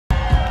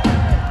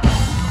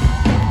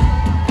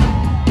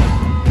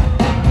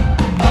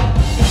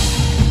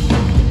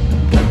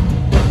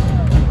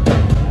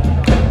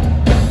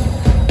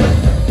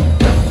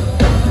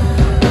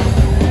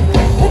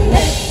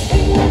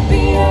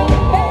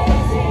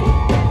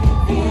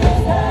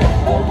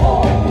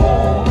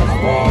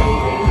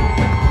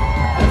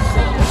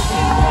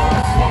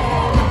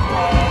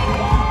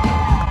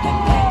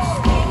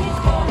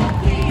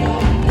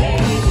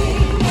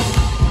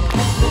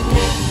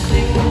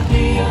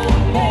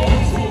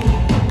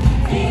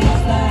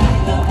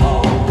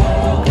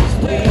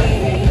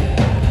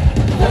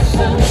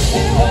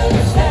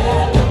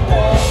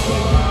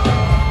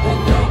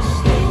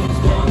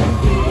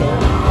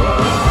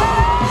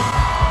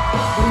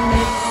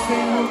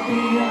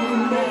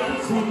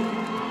amazing.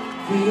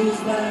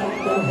 Feels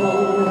like the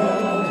whole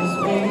world is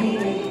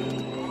waiting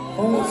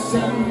for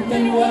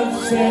something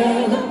worth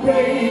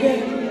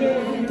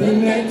celebrating. The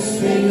next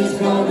thing is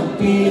gonna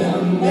be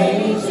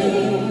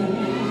amazing.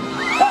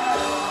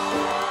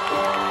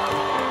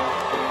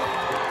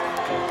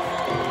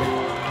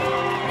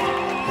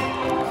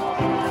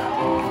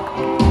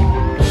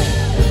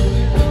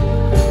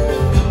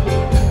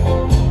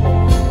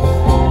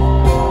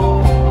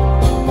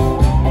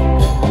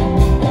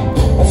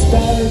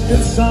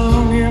 This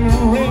song in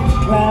a rain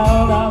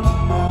cloud of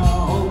my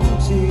own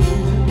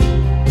tears.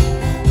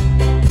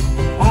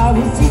 I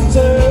was the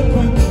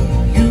serpent,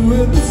 you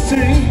were the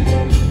saint,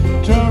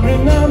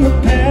 drawing on the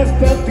past,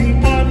 but the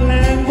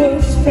outline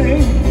was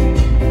faint.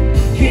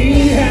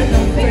 He had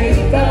no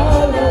faith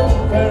all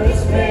over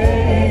his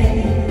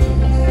face,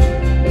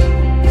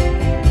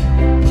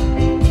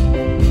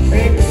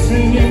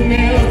 fixing your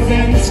nails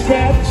and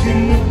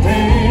scratching the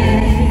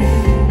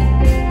pain.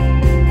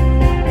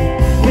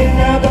 We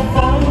never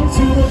fall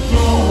to the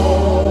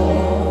floor.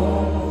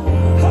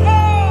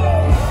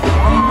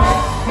 Oh, and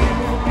nothing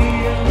will be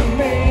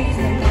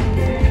amazing.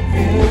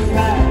 Feels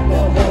like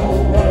the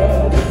whole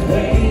world is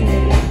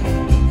waiting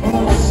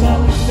for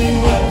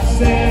something worth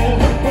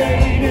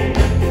celebrating.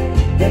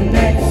 The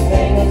next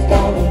thing is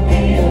gonna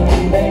be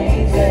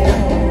amazing.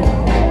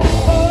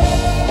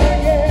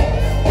 Oh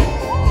yeah,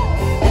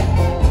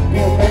 be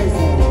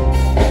amazing.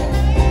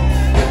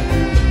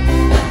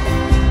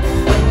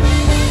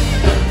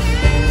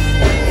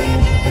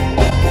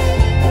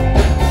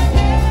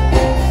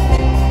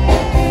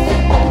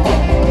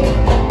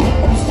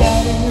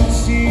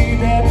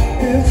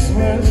 This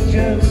was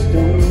just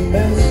a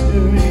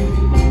mystery.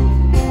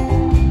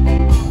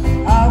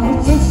 I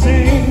was the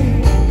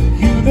same,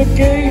 you the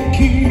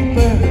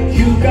gatekeeper.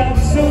 You got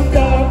so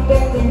dark,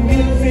 but the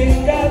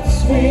music got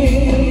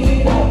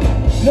sweet.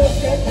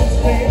 Look at the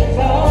stains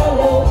all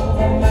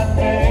over my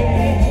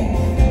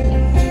face,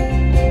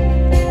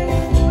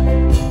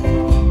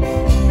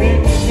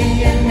 fixing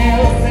your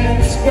nails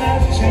and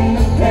scratching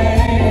the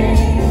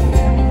pain.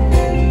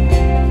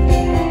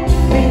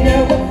 We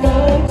never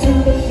fall to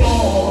the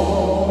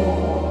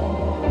floor.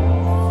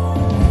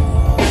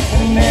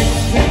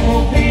 Next thing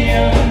will be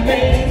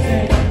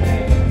amazing.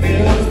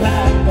 Feels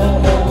like the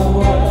whole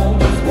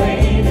world is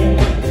waiting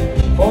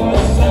for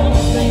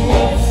something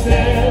worth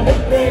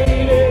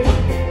celebrating.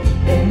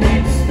 The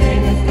next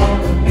thing is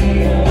gonna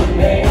be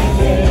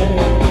amazing.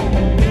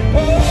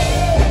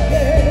 Oh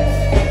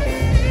yeah,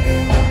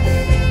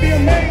 be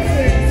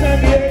amazing,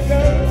 San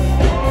Diego.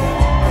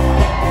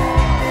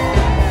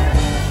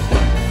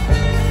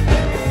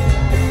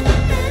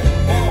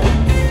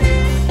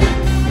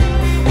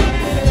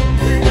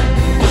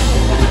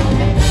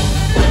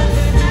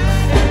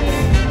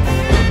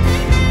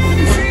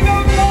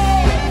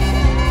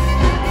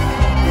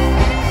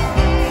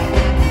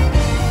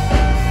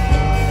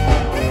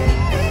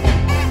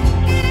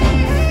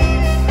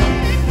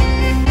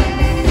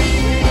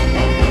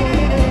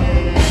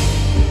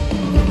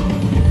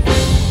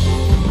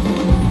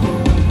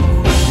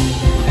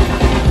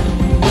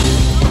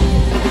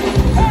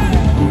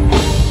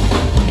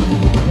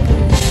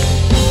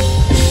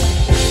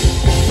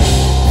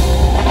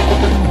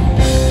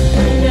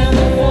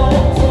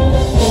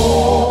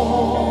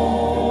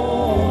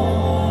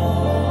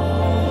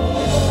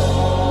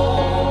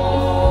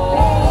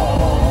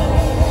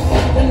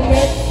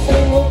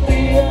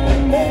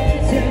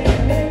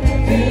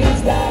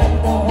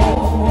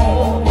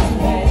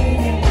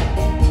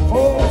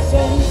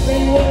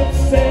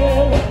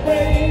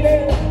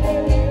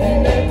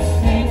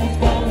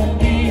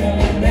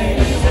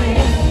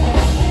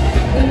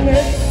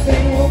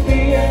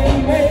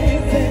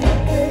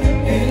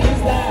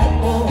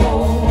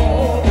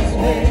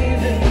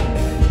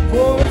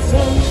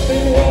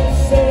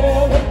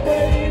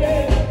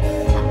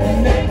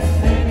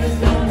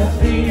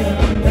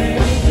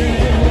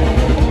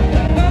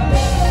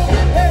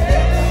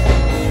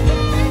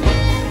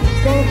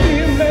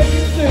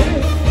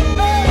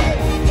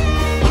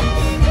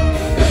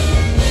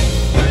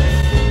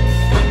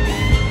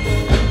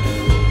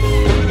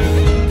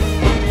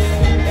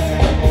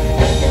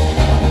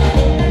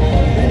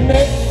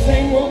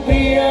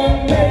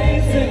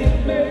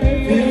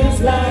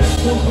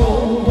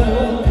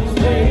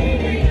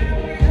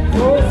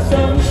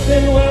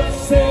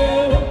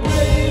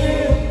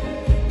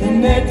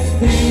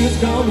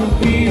 Gonna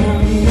be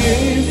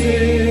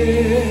amazing.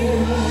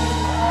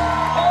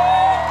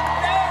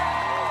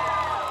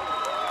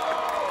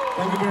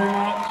 Thank you very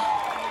much.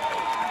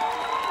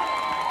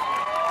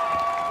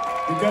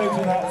 It goes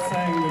without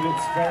saying that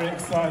it's very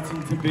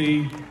exciting to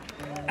be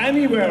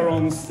anywhere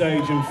on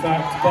stage, in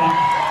fact,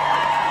 but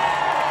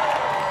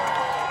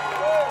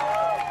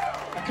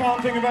I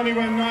can't think of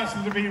anywhere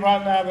nicer to be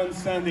right now than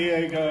San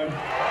Diego.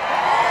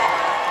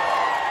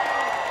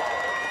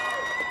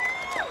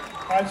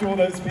 Hi to all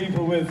those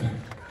people with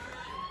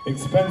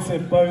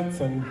expensive boats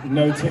and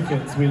no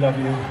tickets, we love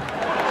you.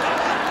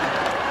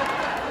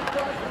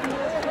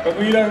 But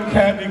we don't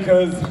care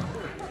because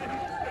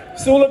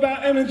it's all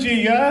about energy,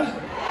 yeah?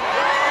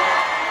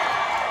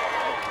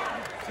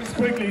 Just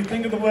quickly,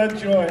 think of the word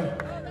joy.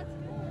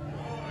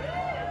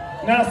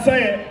 Now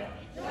say it.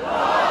 Joy.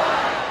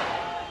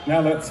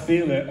 Now let's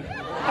feel it.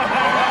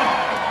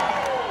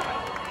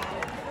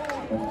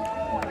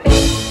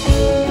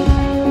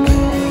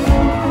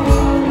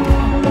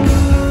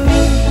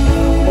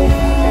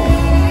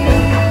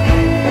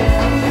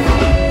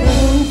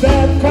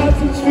 Across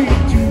the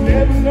street, you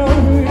never know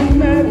who you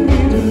might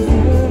meet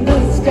in the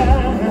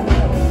sky.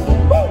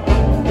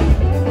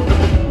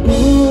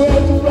 Ooh,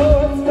 as you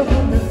roll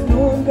storm, there's no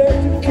one there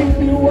to keep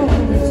you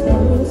warm. There's no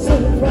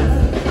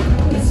surprise.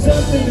 There's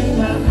something in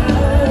my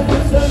eyes.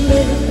 It's a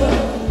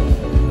miracle.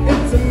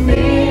 It's a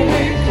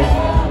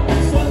miracle.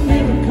 It's a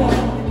miracle.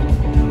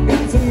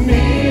 It's a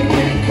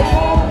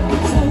miracle.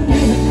 It's a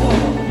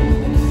miracle.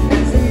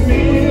 It's a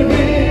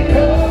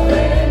miracle.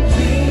 And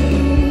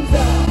dreams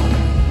are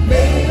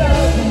made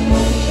of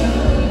emotion.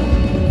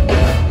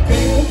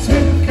 Dance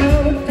with the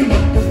count of beat,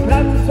 'cause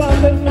that's the song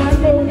that I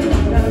wrote.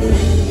 I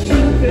need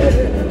you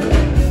there.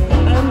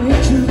 I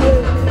need you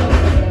there.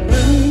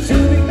 Run to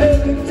the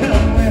edge of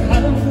town where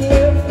I'm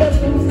left up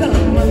and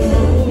down. I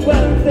know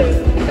I'm there,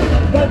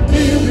 but do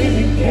you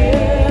really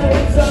care?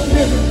 It's a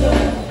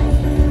miracle.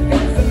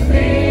 It's a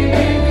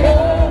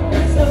miracle.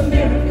 It's a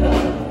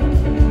miracle.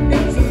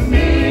 It's a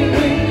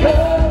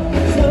miracle.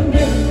 It's a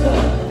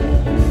miracle.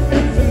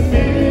 It's a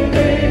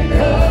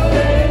miracle.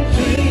 And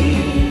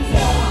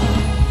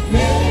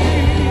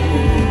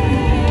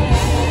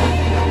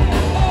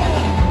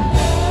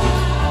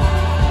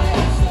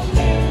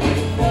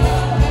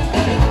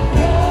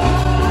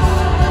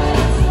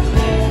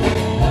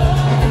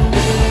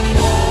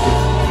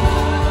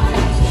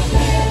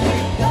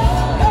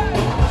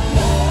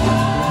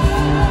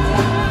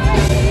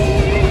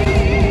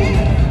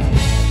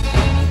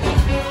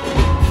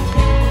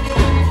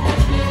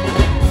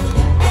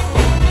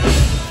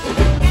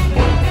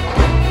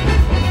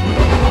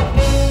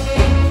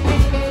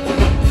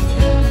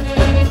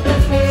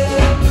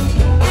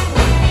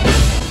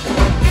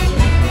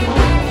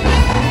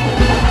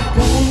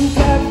dreams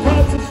are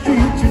across the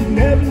street, you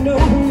never know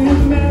who you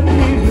might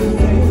meet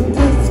in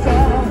the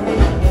sky.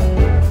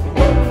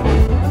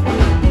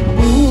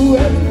 Ooh,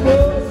 as you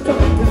roll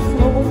storm, there's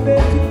no one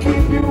there to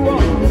keep you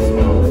warm. There's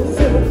no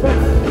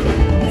surprise.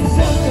 There's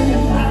something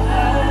in my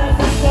eyes.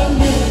 It's a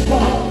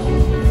miracle.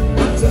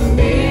 It's a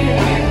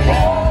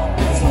miracle.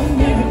 It's a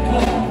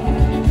miracle.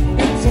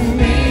 It's a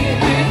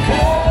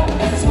miracle.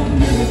 It's a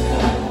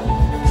miracle.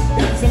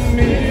 It's a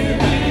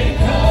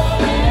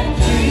miracle. And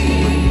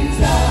dreams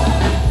are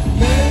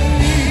made.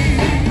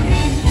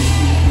 It's a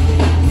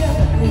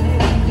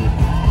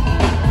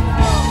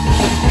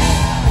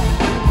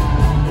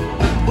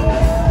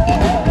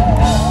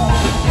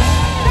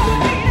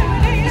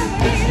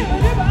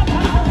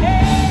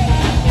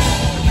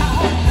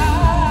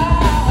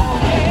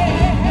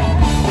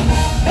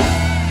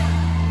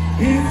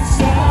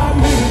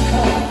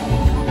miracle.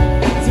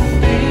 It's a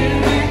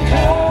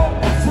miracle.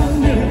 It's a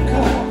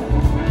miracle.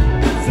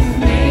 It's a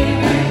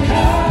miracle.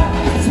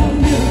 It's a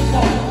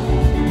miracle.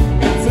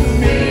 It's a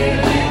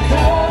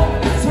miracle.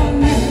 It's a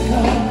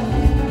miracle.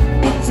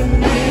 It's a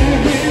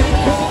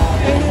miracle.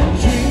 And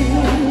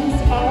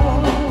dreams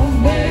are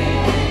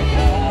made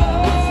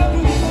of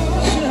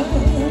emotion.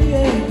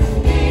 Yeah.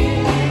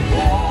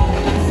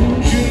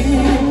 And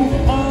dreams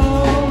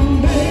are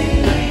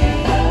made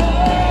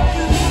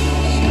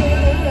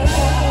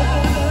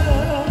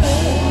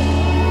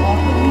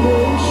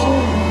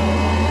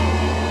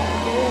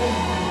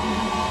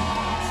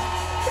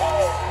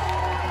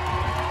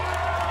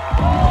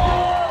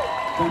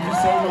Thank you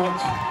so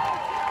much.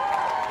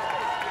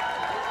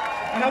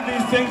 I have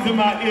these things in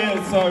my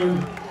ears, so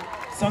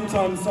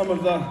sometimes some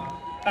of the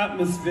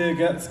atmosphere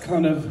gets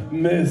kind of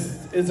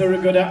missed. Is there a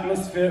good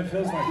atmosphere? It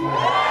feels like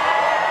that.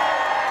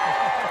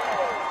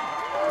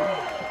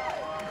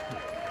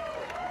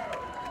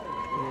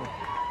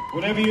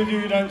 Whatever you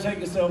do, don't take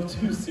yourself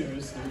too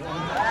seriously.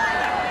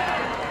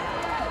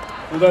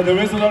 Although there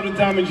is a lot of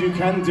damage you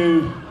can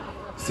do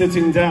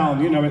sitting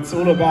down. You know, it's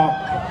all about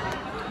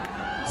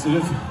sort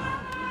of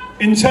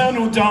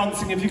internal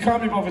dancing. If you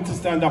can't be bothered to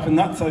stand up, and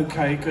that's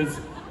okay, because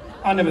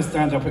I never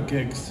stand up at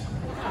gigs.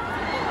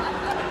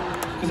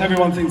 Because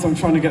everyone thinks I'm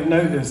trying to get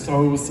noticed, so I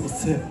always sort of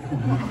sit.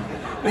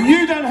 But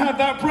you don't have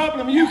that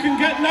problem, you can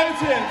get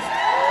noticed.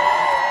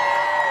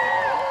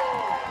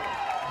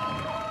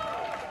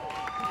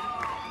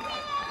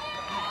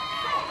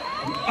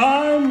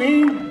 I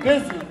mean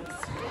business.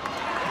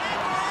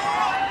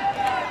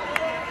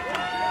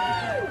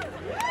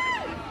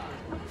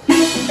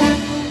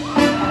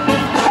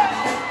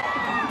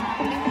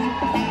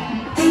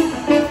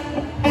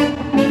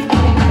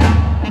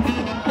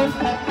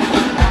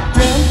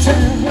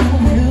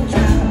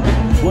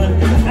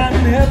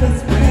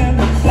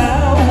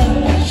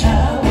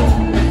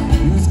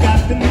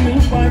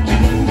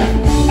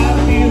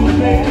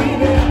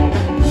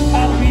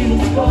 I feel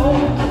it's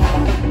gone.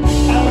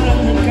 I run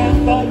the gun,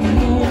 but you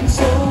know it's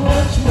so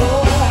much.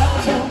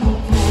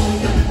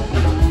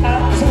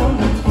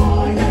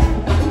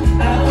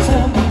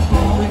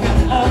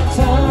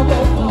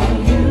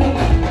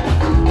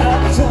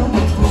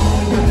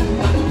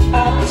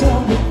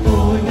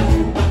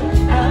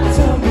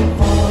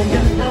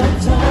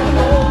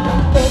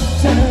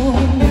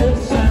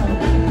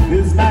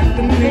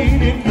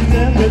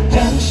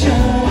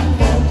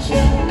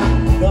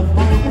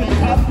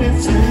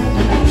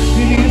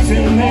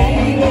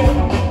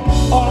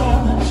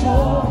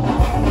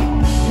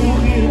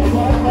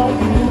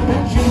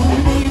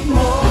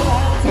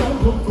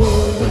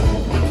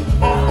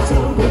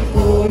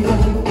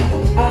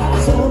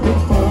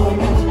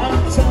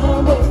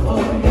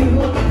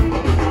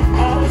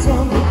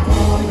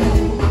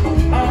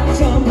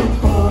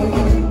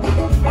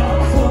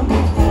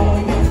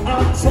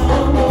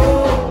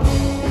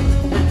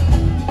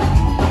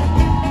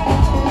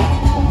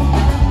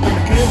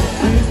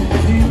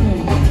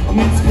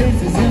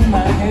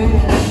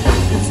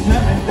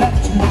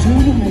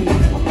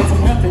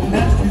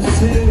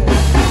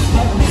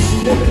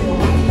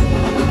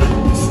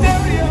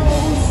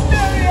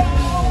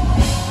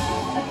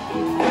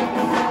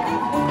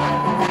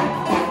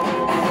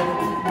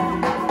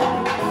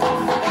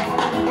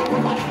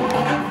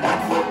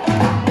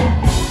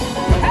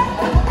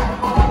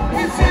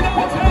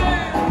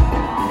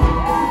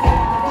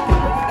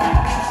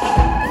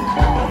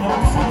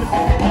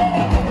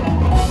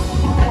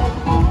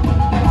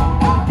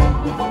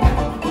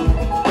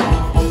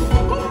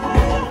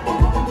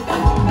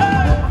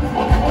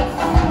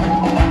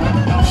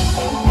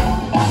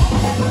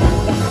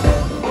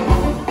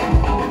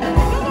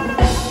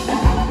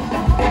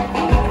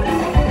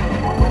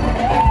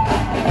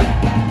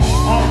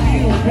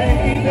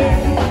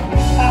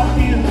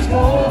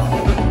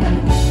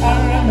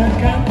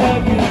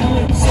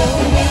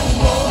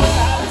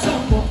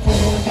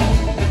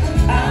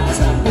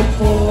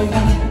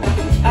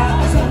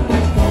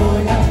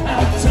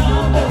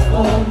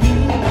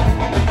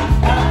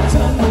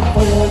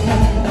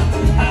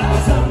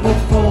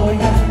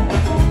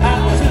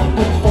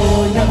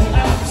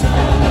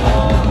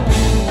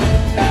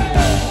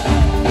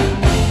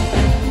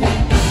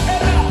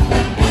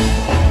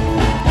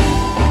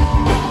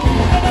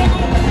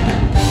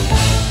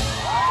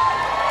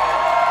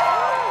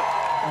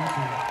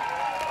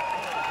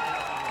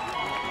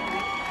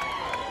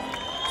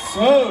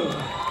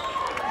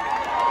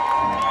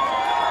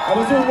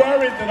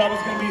 worried that I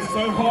was going to be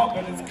so hot,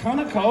 but it's kind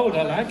of cold.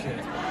 I like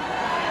it.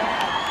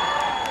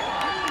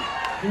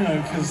 You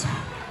know, because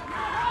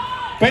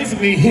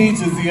basically heat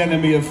is the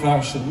enemy of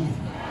fashion.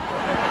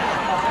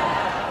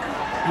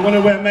 You want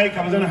to wear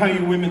makeup, I don't know how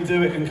you women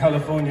do it in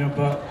California,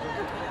 but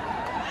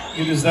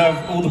you deserve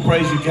all the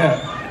praise you get.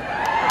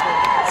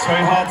 It's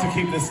very hard to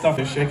keep this stuff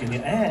shaking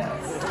your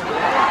ass.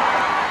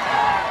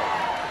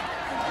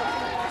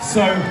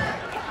 So,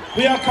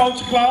 we are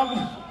Culture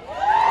Club.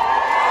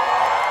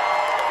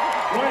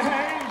 Roy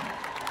Hay,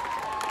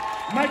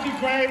 Mikey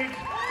Craig,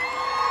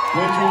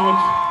 Roy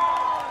George.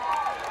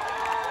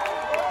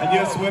 And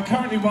yes, we're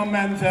currently one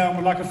man down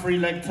with like a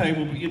 3-leg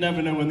table, but you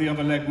never know when the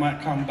other leg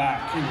might come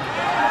back. You know.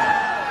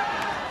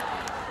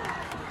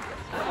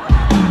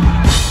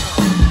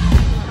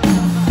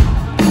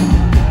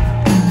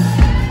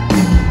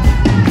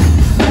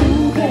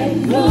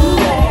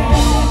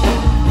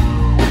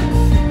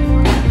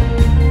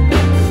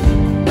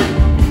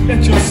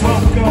 Let your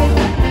soul go.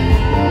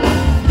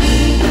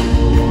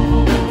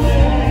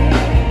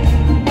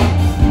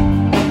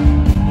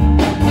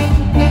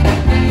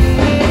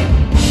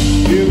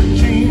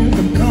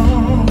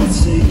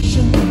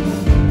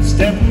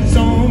 Stepping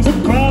stones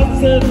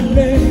across the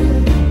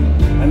lane.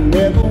 I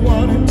never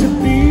wanted to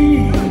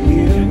be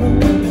here.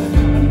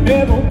 I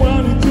never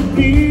wanted to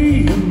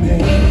be a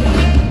man.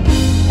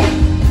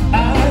 I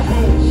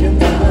hurt you,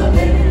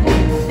 darling.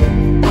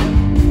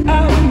 I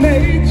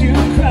made you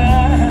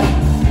cry.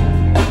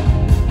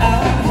 I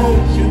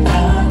hurt you,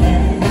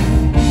 darling.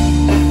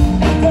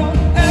 Don't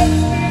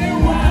ask me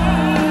why.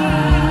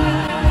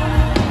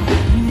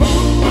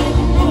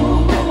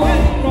 Move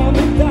away from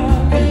me,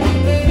 darling.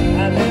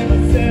 I never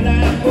said I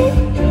hurt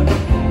you.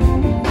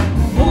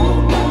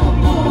 Move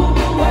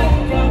away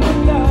from me,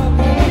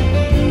 darling.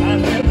 I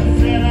never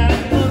said I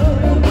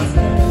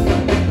understand.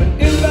 But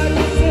if I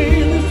could say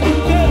this to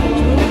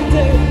judgment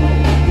day,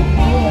 you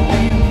know I'd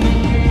be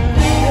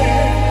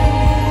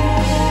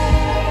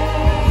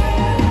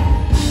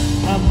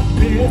I'm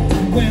prepared to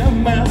wear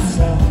my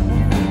soul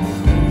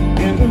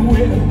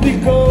everywhere we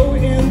go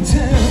in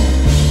town.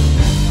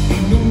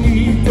 Ain't no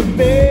need to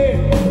beg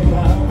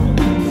around.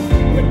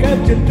 I got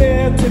you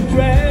there to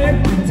drag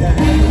me down.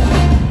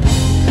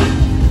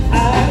 I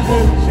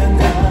hurt you,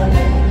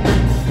 darling.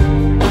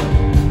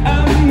 I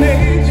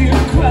made you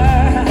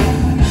cry.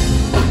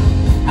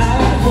 I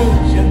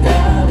hurt you,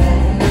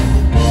 darling.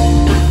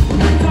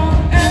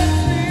 Don't ask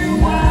me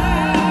why.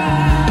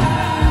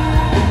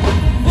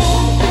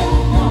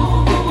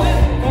 Move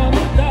away from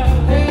me,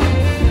 darling.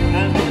 I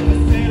never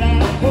said I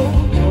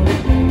hurt you.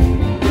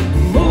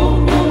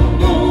 Move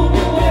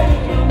away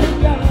from me,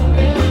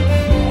 darling.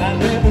 I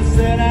never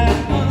said I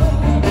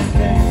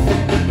understand.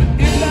 But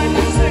if I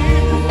could say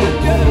this to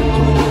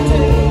judgment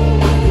day,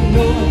 you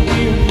know I'd be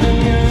a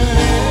millionaire.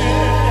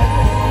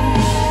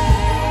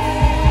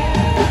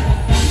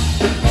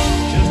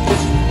 Just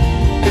as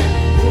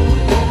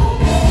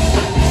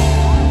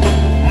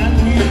I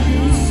need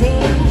you so,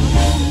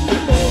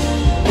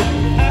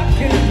 I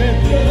can't let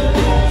you go.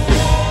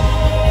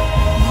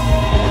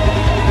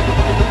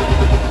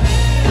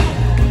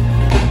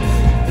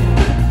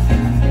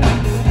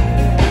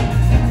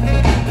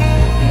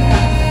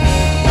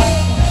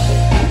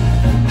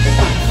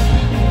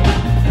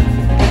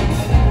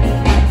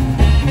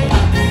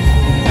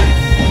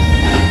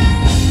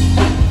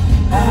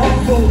 I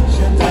hurt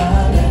you,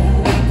 darling.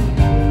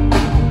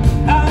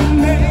 I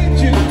made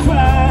you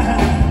cry.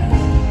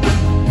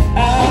 I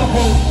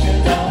hurt you,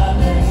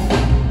 darling.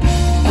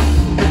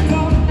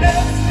 Don't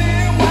ask me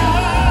why.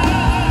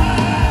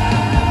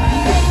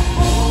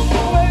 Move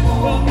away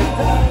from me,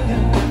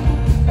 darling.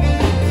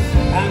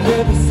 I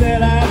never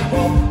said I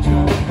hurt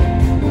you.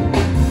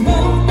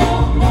 Move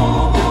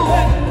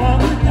away from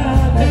me,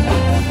 darling.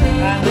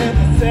 I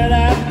never said I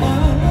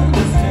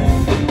understand.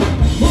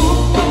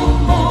 Move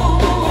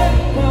away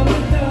from me,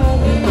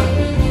 darling.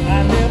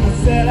 I never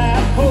said I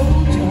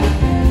hold you.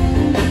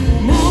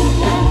 Move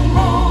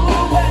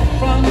away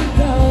from me,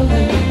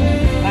 darling.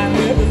 I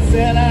never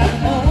said I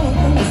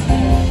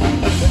understand.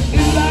 But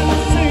if I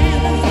could say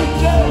this to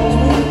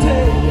judgment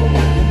day,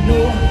 you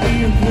know I'd be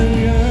a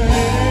millionaire.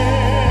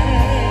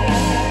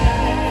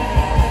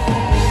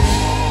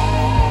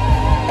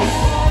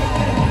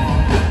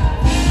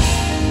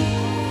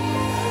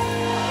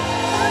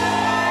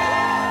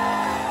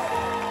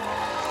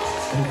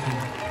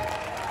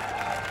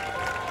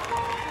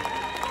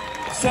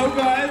 So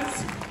guys,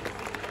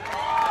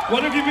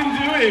 what have you been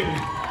doing?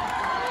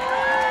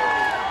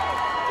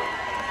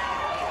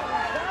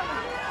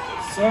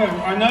 So,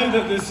 I know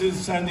that this is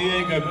San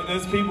Diego, but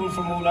there's people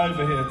from all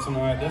over here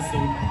tonight. There's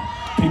some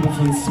people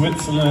from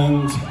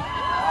Switzerland,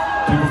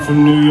 people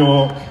from New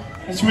York.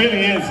 This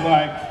really is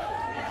like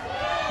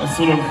a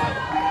sort of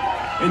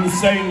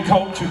insane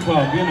culture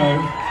club, you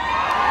know.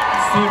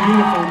 It's so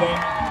beautiful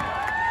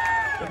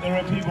that there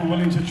are people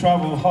willing to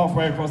travel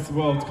halfway across the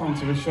world to come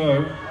to a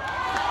show.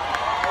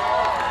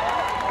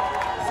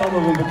 Some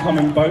of them become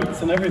in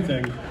boats and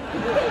everything.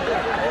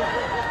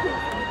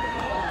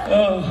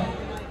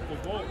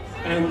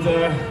 And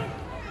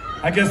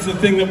I guess the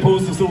thing that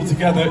pulls us all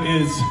together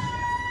is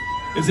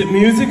it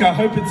music? I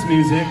hope it's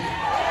music.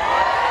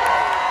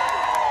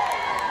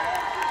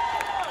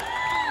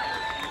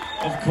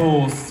 Of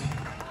course,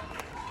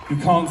 you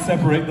can't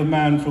separate the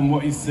man from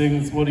what he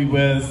sings, what he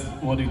wears,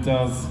 what he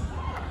does.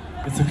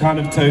 It's a kind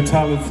of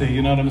totality,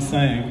 you know what I'm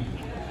saying?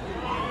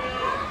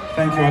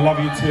 Thank you, I love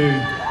you too.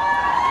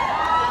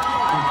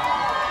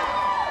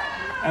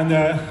 And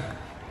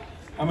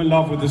I'm in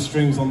love with the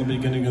strings on the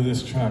beginning of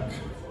this track.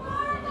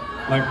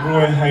 Like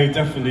Roy Hay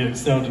definitely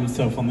excelled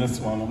himself on this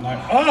one. I'm like,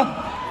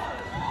 ah!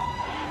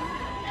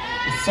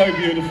 It's so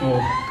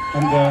beautiful.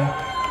 And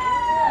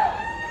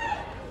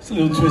it's a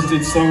little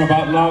twisted song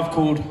about love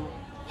called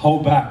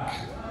Hold Back.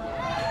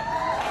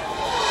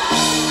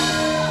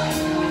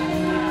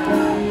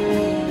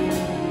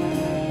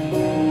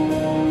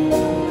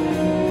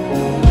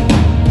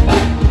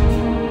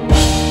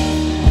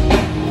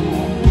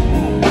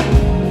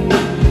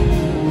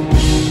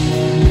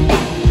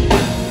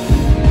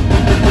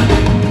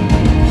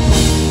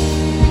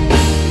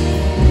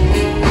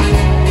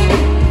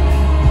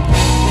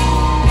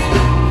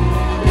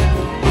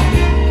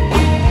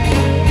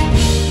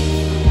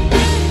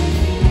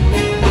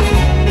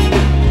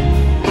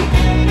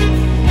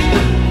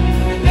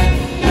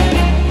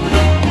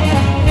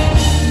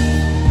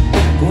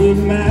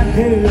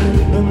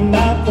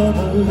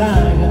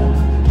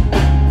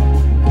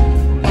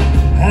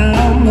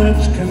 How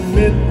much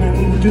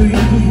commitment do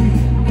you need?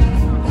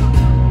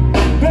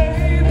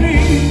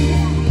 Baby,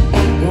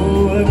 go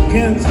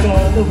against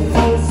all the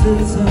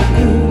forces of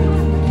good.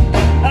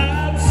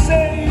 I'd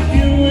save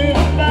you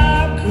if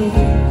I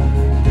could,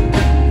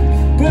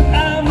 but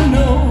I'm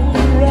no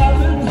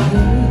Robin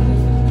Hood.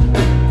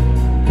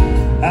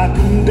 I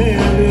can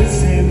barely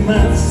save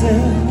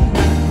myself.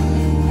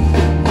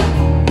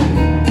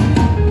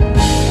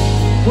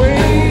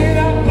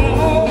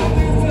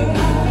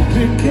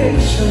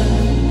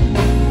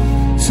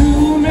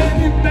 Too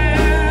many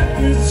bad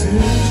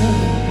decisions.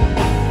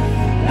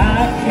 I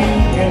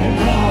can't get it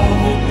wrong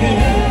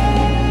again.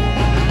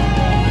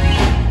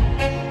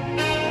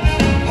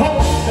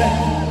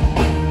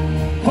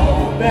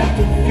 Hold back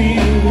the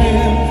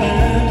feeling.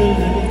 Find a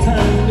little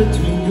time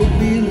between your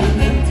feeling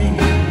and deep.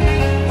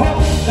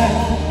 Hold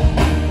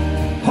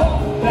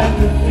back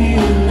the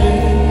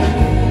feeling.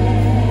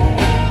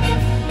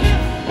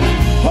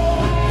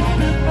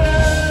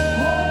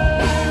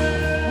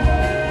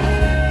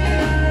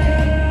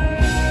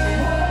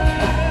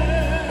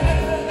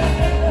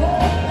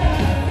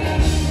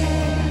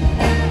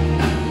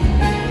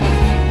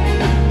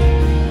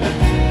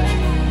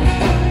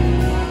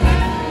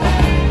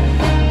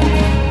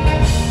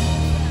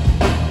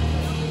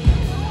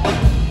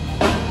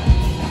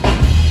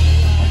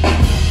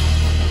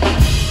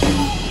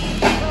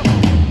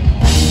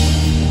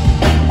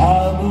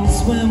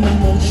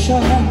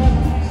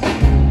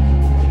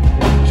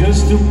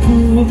 Just to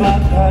prove I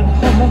got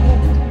heart,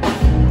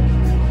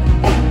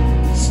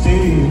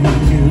 stay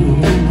with you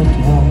in the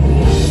dark.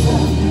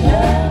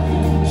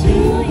 To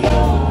your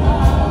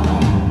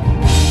heart.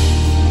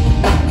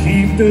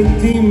 Keep the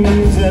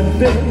demons at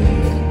bay.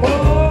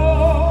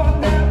 Oh,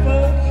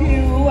 never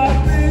hear what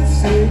they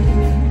say.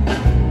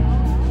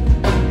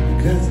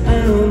 'Cause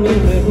I'm a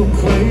little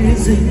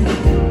crazy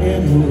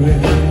anyway.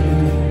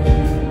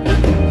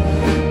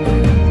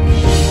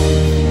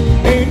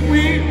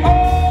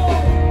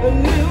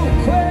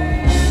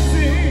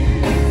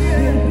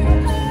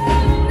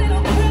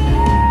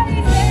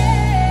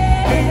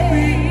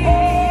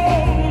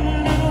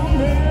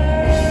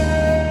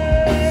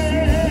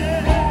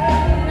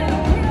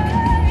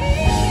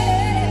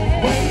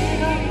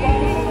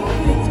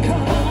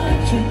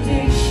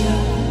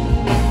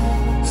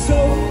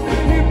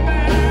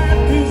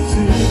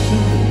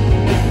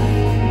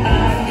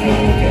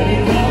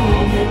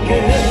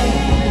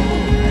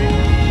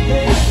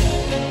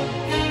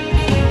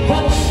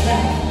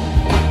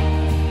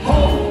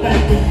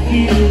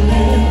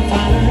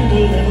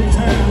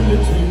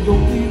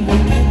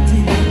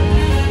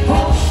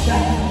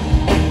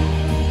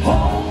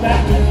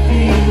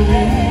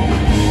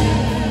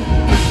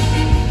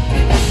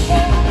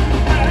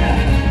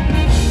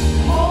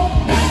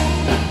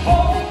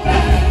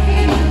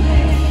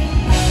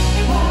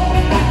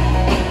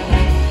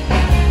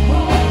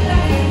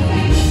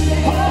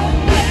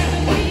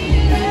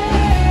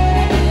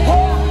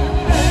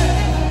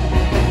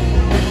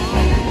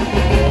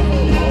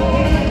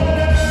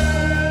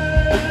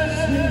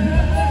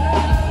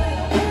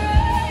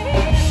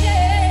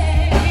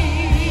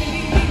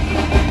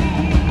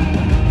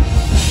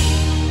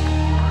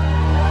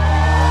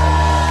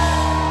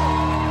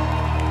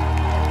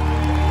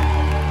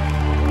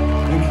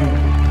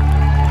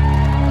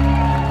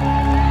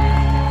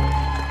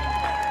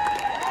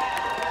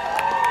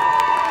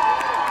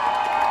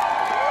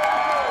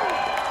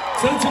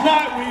 So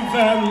tonight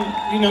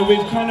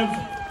we've kind of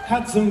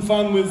had some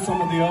fun with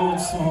some of the old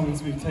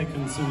songs. We've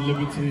taken some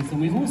liberties, and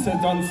we've also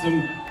done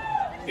some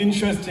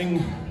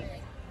interesting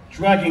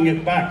dragging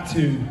it back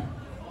to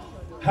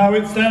how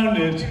it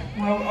sounded.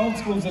 Well, old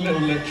school's a little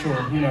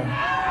literal, you know.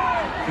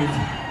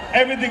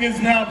 Everything is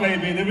now,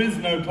 baby. There is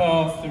no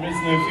past, there is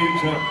no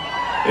future.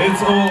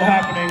 It's all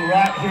happening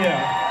right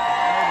here.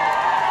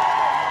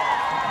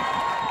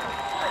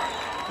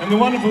 And the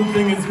wonderful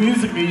thing is,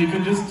 musically, you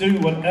can just do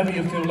whatever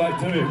you feel like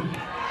doing.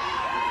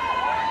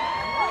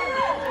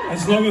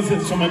 As long as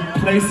it's from a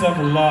place of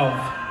love.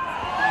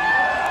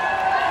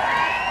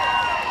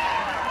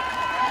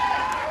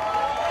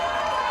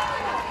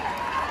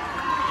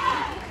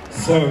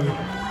 So,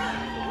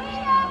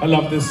 I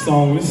love this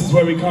song. This is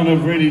where we kind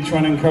of really try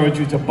and encourage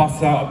you to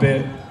bust out a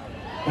bit.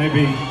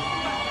 Maybe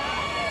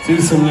do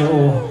some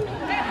little,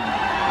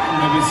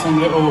 I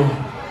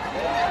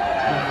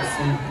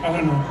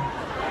don't know.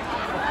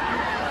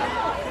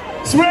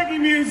 It's reggae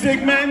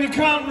music, man. You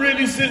can't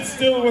really sit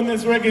still when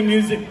there's reggae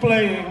music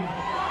playing.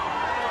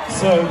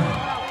 So,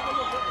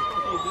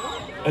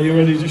 are you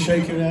ready to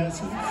shake your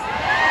asses?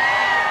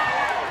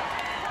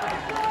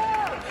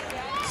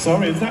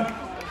 Sorry, is that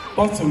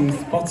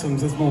bottoms?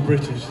 Bottoms is more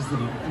British,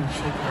 isn't it?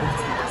 Shake your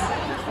bottoms.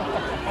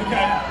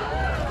 Okay.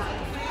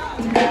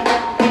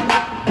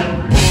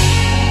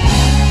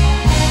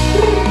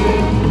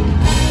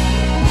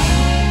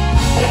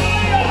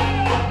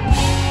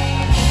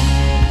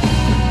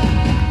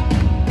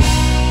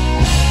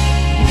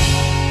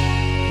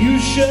 You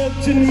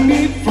sheltered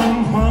me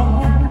from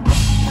harm,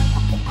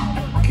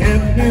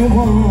 kept me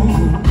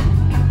warm,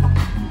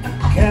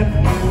 kept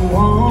me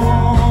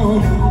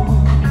warm.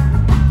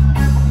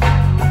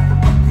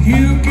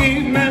 You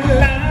gave my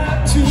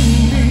life to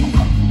me,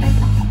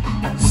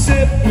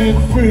 set me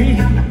free,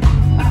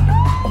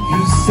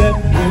 you set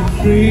me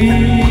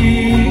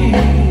free.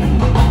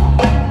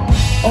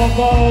 Of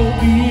all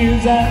the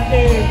years I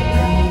ever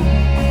knew,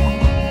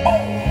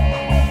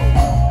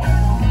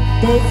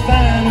 those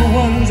final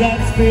ones I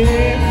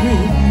spent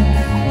with you,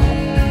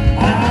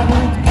 I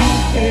would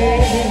give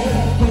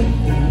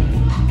everything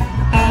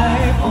I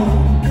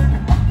own,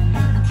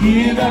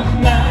 give up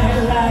my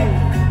life,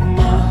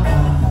 my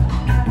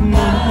heart,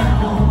 my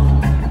own.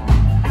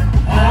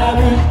 I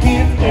would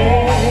give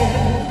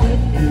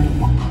everything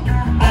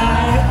I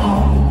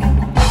own,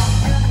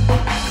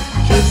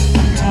 just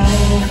to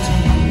talk to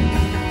you,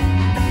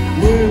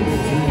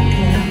 words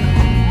again,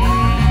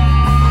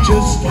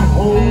 just to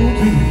hold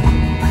you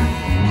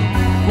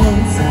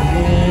once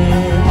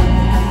again.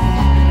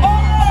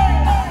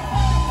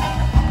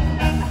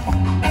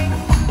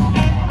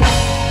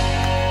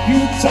 You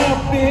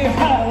taught me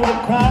how to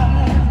cry.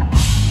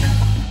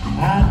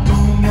 I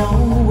don't know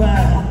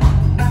why,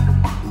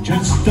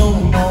 just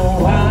don't know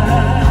why.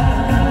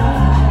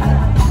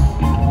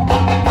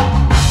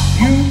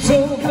 You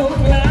told no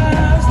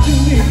lies to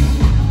me,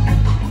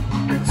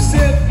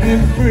 set me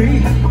free,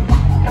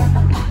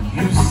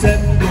 you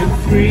set me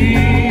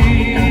free.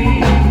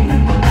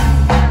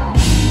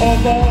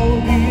 Of all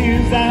the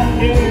years I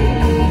lived,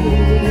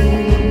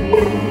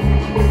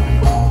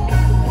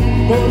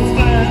 those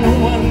final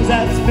ones I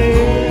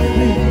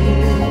spent,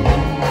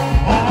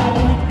 I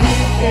would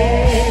give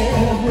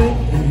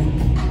everything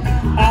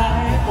I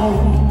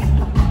own,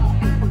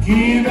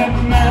 give up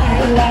my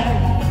life,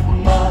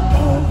 my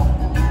heart,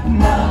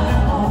 my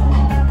own.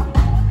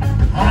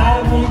 I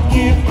would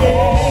give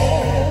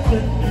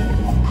everything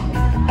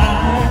I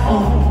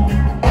own,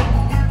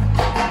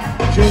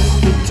 just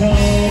to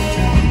talk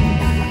to you,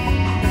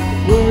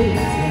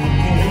 words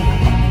again,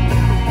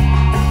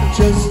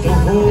 just to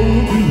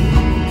hold you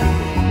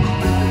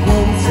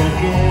once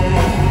again.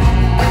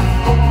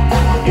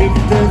 If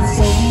there's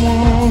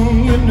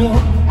someone you know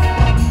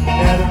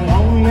that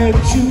won't let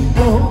you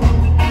go,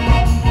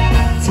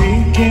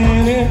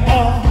 taking it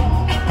all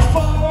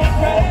for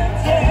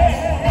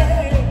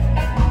granted,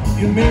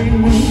 you may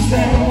lose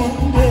them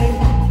one day,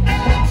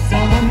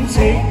 someone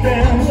take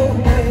them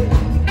away,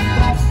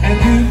 and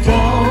you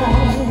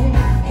don't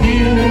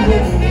hear the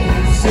word they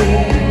say.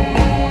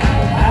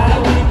 I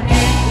would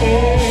give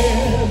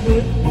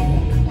everything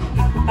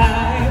I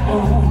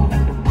own,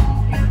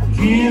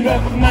 give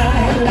up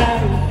my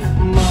life,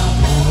 my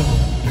heart,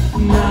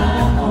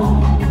 my own.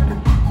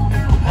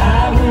 I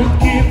would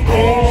give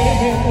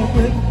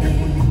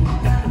everything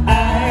I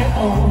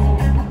own,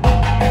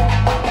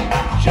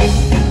 just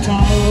to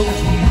talk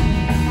to you,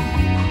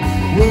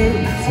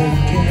 words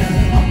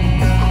again,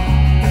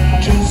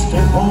 just to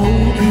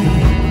hold you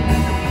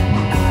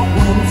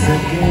once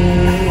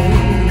again.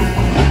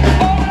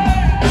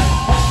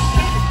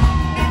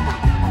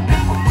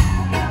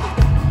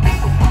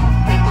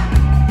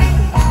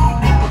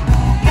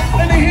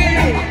 Let me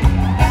hear you.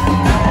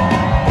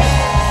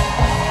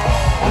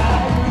 I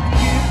would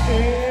give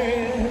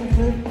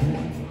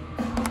everything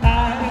I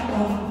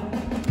own,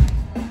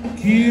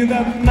 give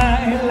up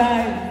my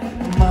life,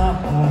 my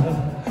heart,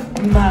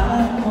 my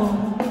own.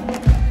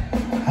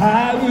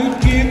 I would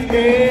give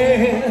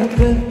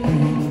everything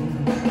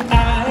I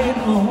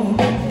own,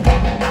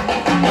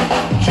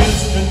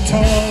 just to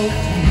talk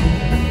to you,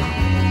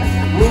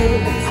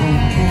 words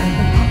again,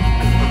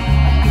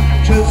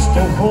 just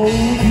to hold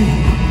you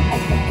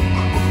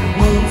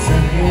once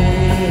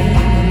again.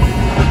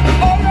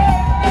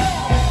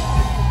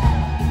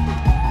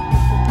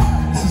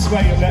 This is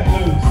where you let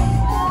loose.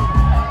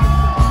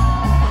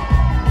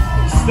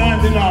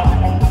 standing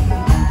up.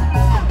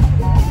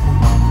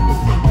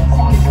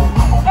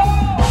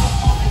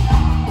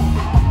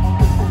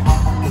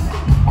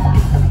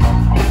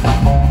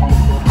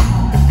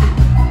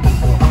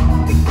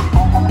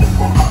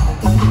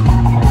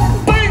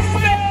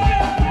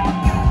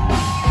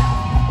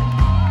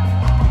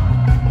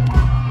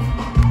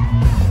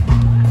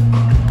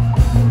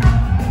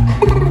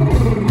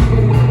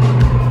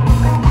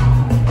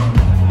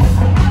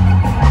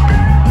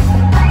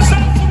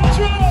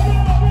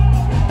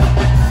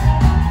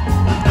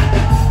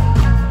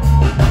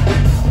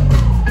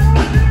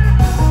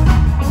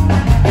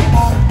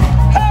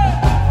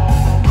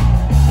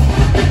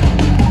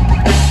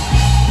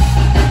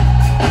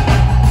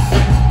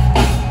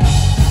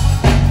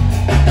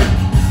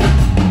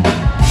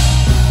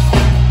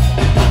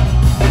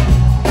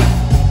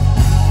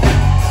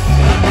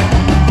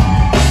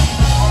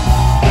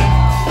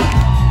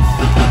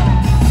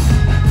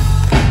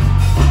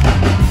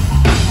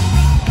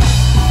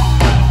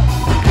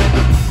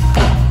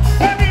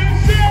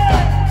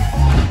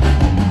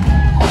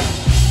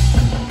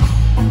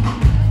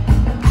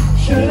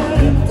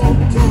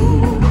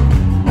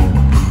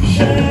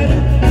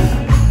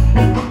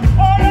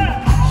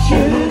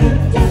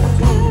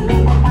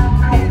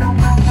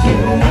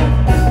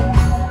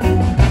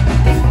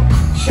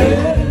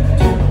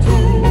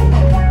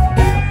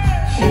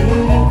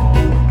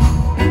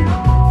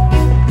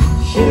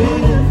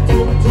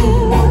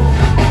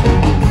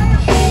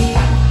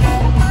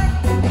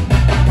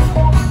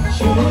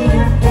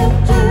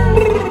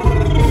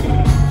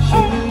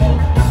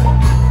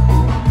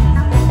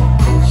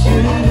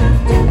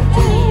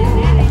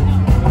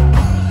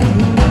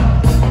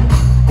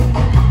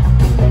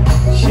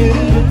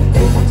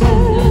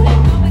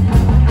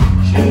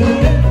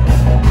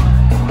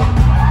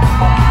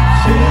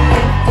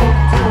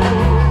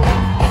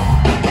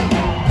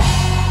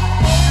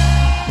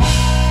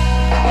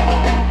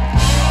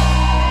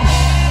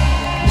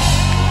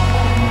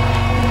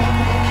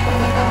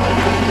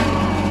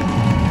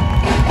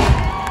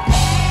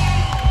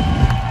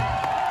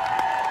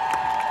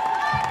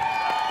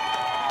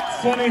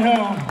 Funny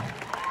how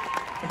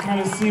a kind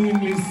of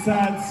seemingly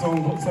sad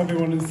song puts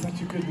everyone in such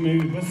a good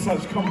mood. We're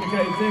such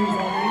complicated things,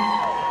 aren't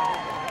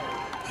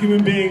we?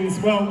 Human beings.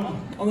 Well,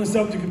 on the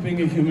subject of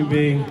being a human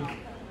being,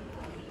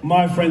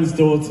 my friend's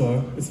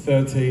daughter is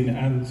 13,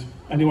 and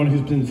anyone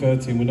who's been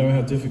 13 will know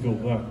how difficult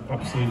that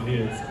absolutely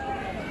is.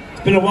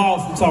 It's been a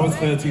while since I was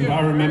 13, but I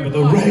remember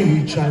the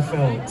rage I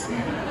felt,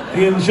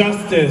 the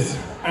injustice,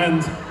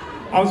 and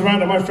I was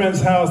around at my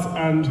friend's house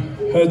and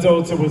her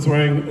daughter was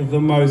wearing the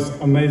most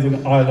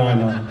amazing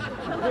eyeliner.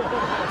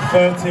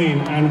 13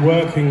 and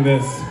working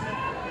this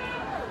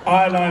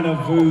eyeliner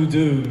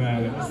voodoo,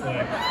 man, it was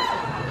like.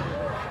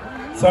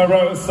 So I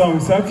wrote a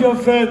song. So if you're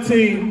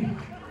 13,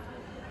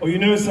 or you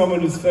know someone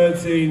who's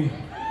 13,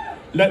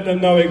 let them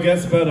know it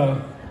gets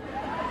better.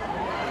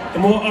 The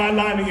more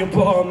eyeliner you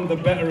put on, the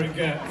better it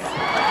gets.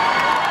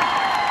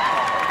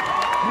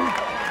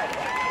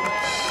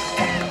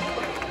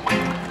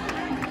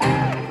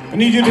 I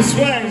need you to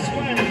sway.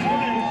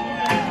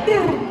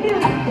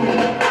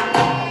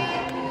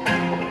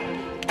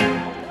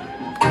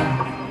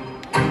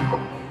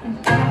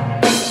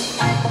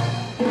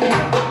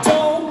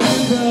 Don't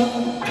give up.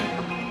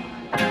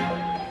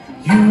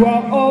 You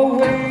are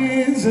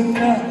always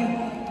enough.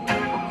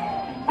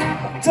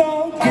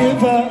 Don't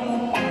give up.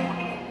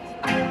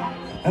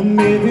 And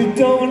maybe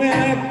don't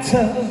act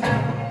tough.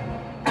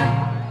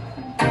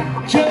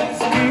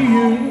 Just be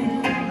you.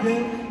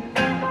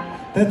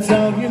 That's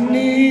all you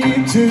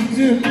need to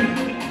do.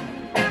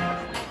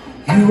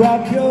 You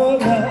are pure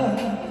love,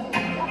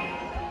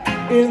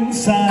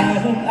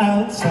 inside and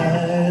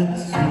outside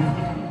too.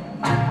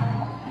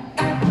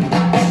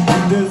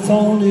 And there's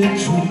only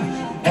truth,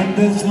 and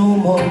there's no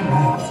more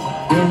lies.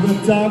 Where the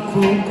dark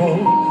will go,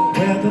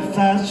 where the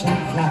fashion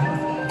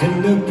flies, in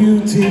the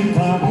beauty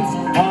promise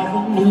of a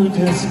new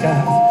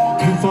disguise.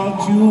 You thought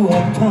you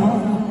were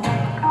calm,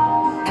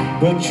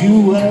 but you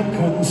were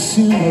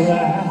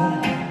consumerized.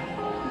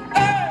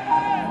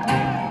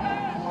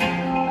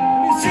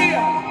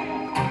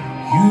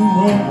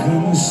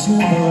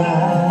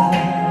 Consumerized.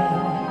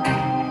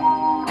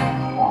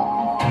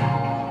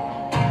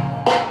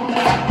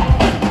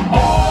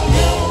 All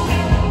you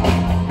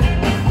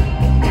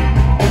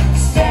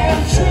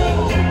stand true.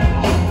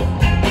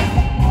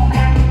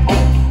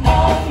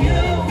 All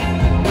you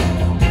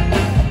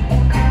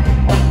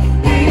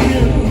be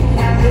you.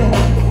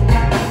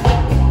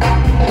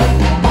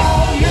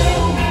 All you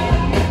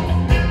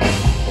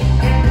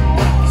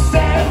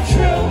stand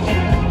true.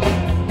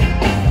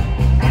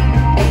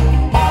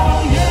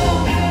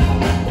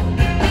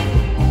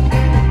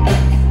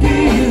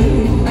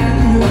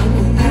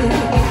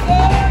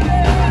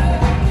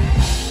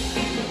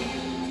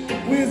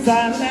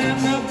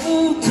 Eyeliner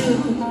voodoo,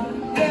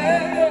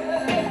 yeah.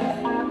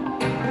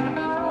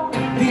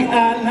 The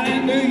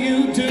eyeliner you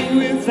do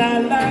is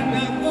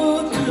eyeliner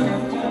voodoo.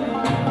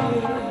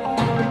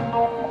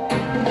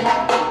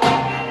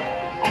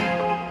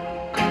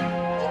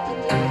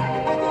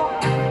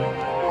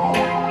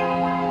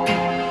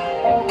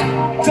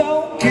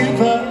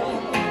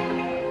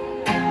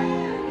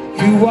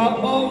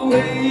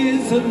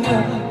 ways of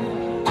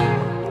love.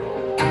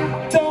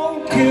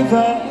 Don't give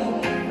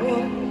up,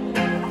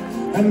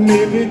 and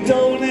maybe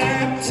don't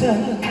act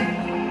tough.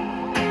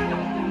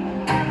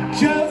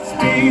 Just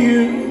be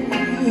you,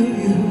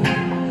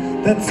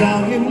 that's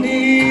all you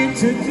need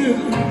to do.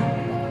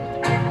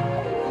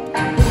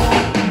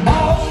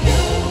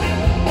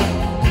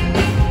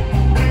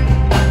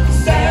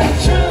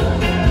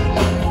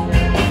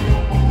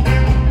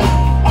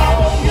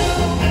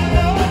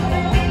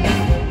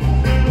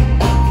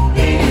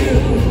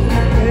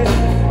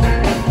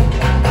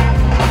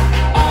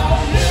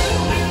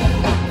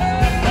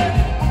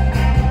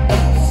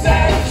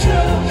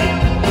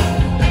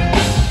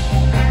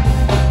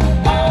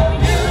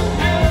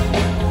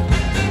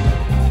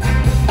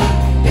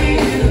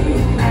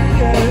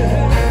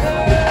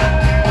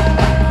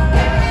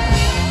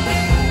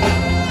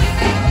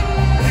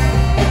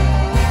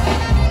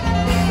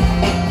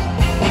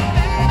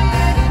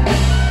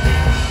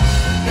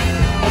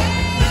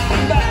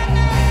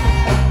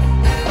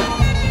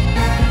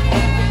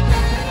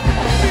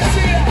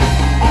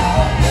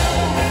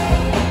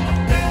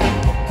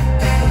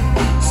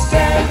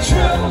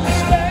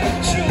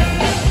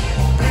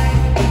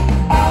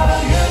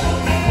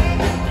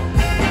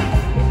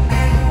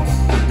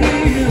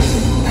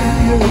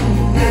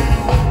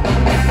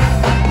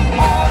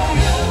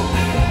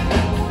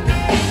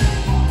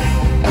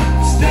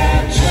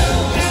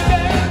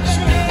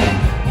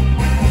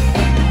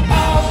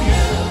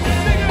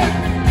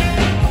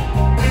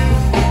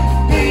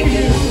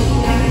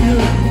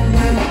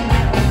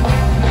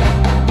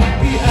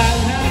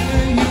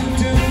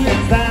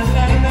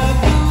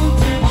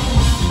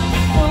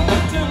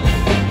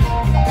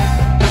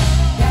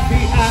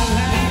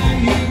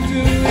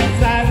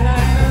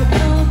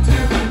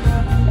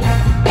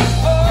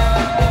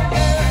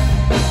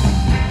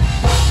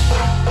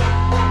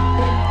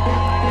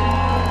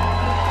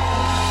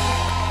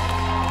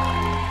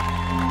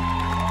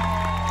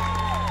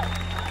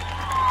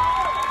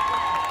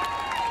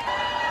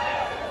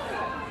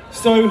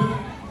 So,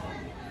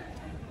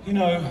 you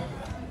know,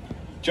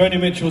 Joni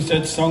Mitchell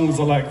said songs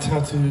are like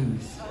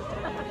tattoos.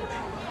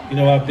 You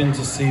know, I've been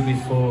to sea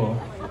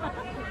before.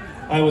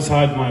 I always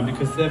hide mine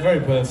because they're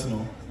very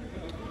personal.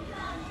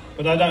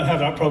 But I don't have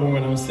that problem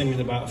when I'm singing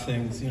about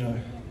things, you know.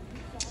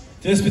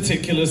 This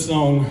particular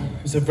song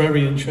is a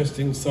very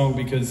interesting song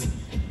because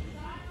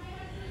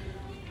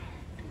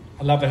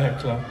I love a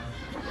heckler.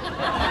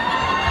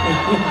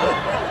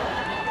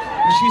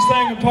 Is she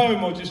saying a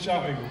poem or just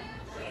shouting?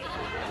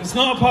 It's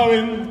not a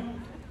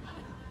poem.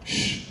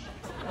 Shh.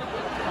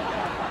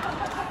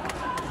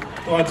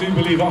 Though I do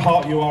believe at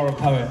heart you are a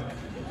poet.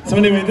 So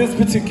anyway, this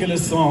particular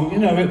song, you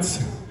know, it's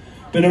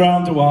been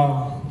around a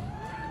while.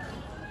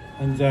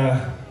 And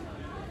I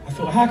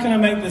thought, how can I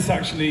make this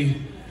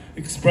actually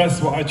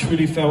express what I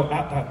truly felt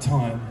at that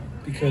time?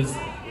 Because,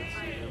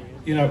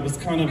 you know, it was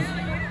kind of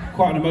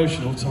quite an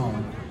emotional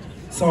time.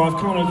 So I've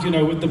kind of, you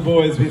know, with the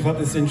boys, we've had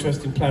this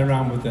interesting play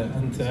around with it.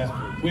 And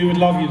we would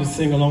love you to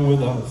sing along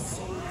with us.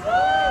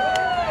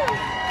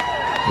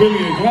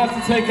 Brilliant. We'll have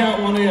to take out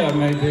one ear,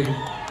 maybe.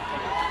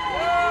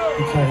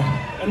 Okay.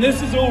 And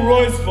this is all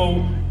Roy's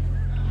fault.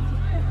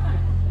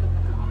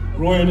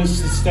 Roy and his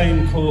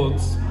sustained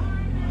chords.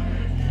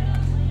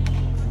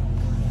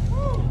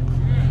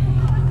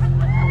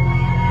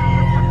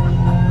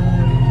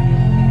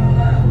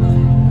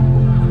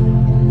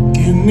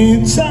 Give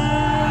me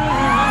time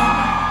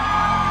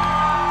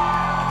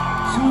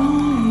to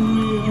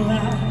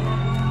realize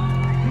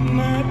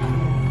my pain.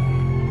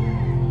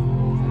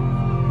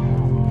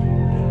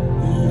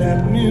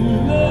 Let me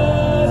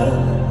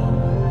love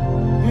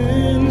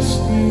and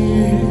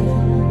steal.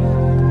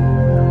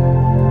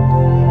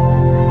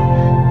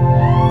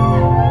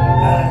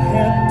 I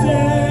have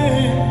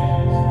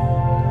danced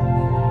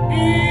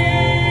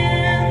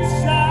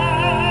inside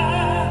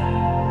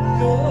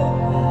your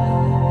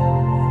heart.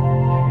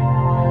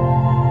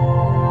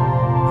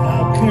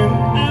 How can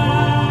I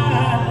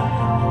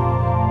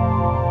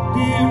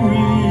be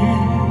real?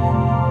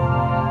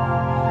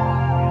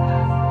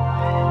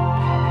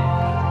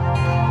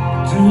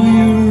 Do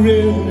you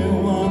really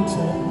want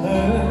to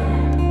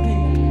hurt me?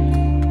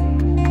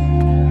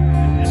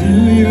 Do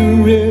you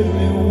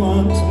really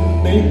want to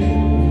make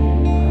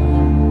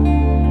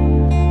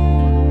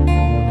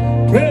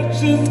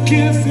precious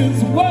kisses,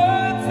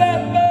 words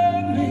that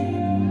burn me?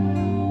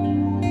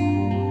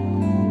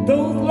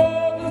 Those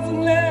lovers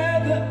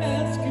never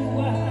ask you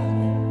why.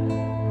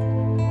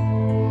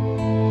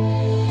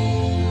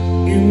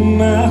 In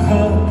my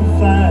heart the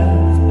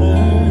fire's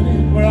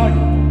burning. Where are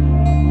you?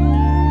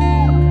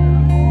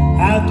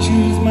 I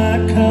choose my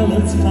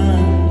colors,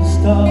 find the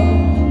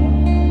stars.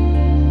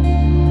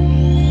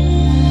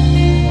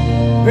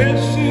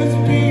 Precious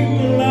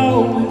people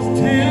always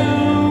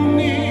tell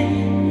me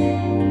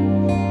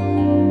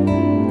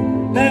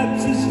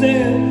that's a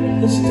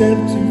step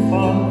too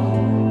far.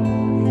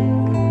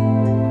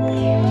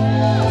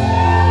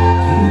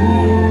 Do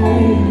you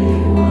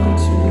really want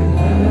to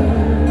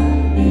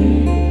hurt me?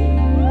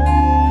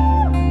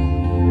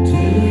 Do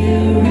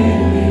you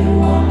really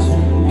want to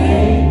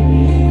make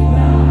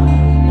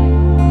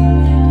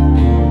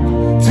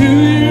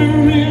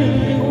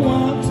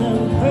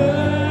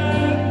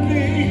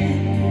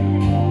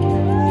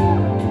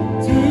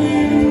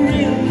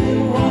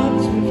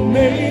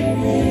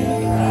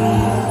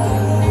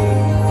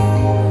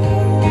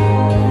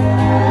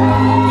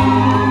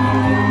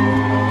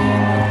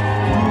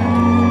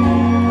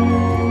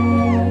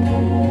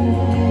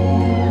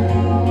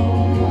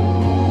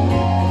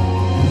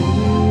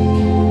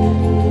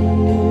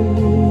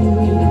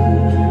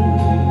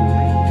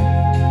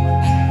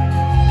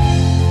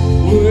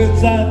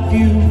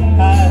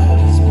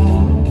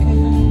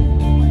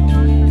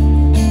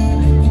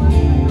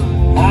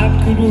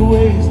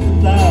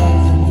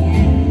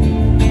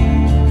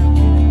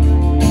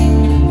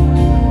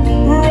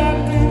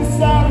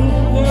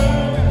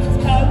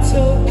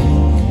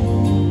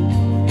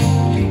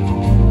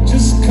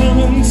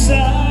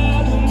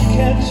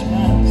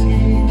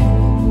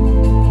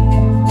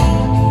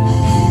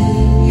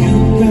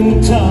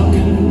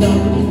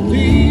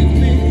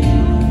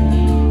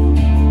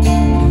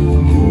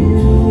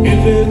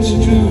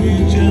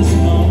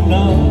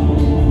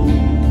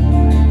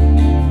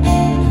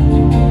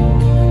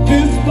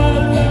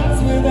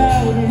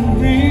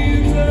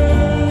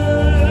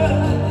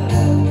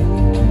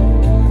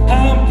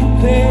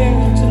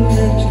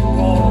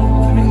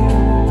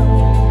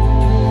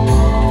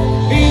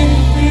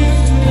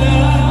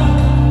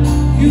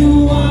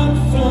you want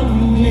from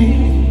me,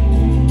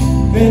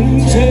 then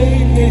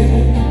take it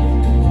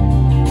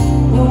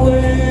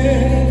away.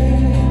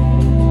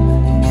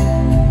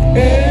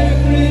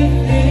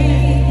 Everything,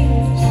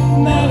 no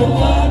matter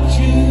what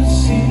you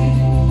see,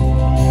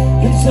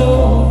 it's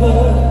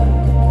over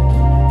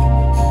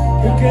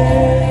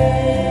again.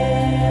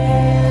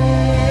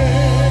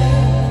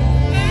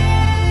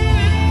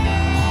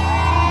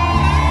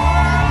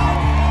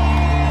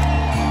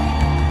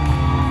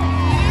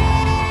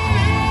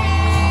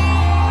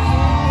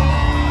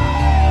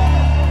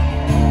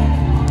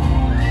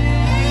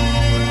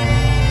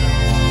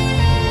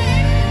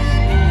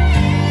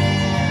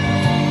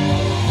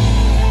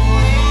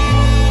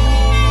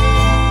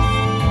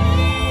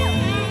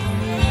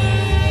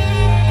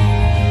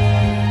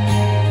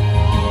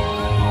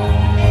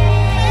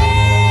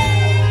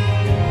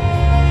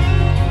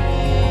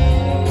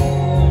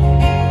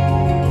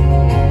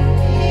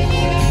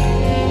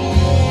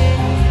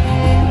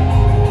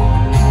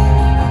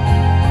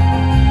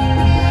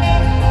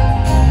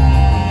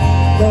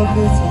 Love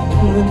is a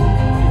good,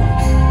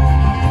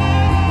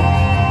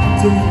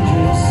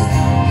 dangerous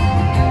thing.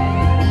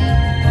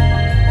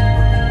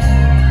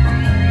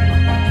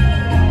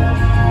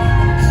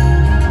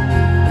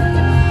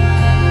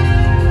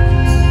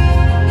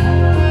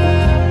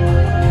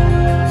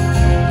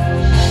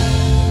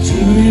 Do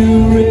you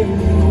really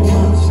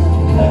want to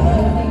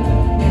love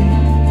me?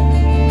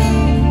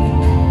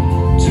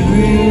 Do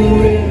you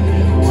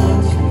really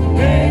want to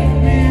make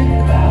me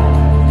cry?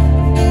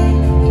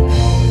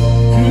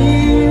 Do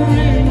you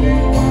really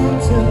want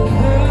to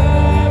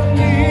hurt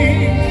me?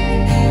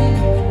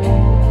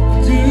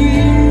 Do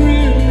you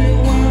really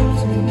want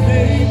to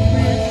make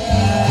me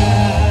cry?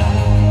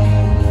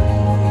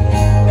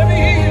 Let me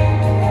hear you.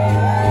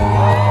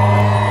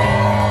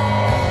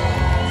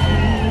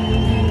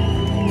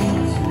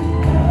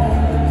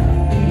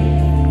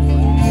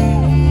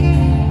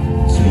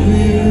 Do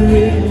you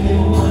really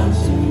want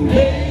to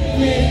make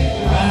me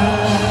cry?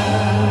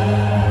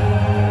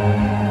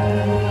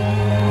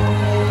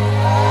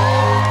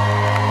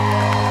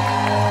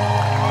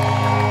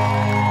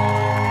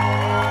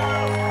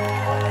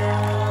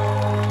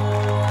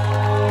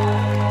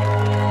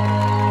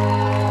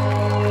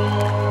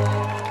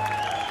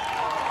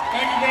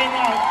 Thank you very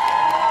much.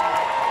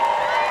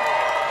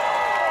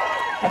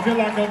 I feel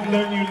like I've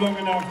known you long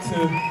enough to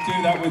do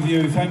that with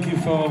you. Thank you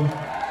for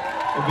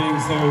being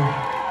so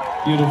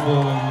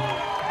beautiful and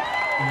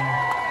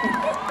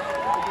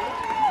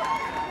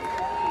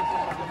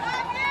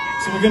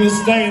so we're going to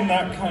stay in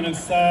that kind of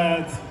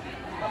sad.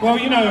 Well,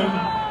 you know,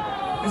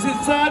 is it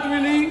sad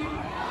really?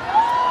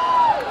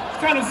 It's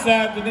kind of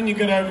sad, but then you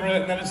get over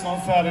it and then it's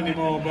not sad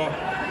anymore. But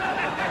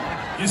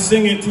you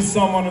sing it to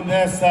someone and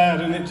they're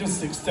sad and it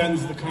just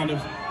extends the kind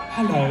of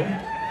hello.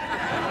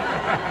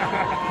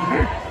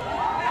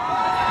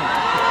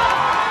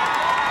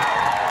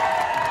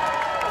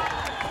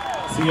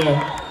 So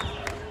yeah.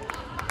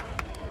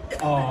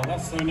 Oh,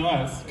 that's so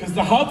nice. Because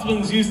the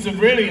husbands used to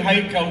really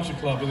hate Culture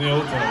Club in the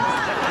old days.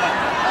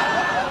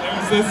 There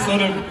was this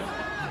sort of,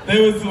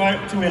 there was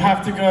like, do we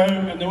have to go?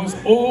 And there was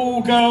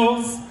all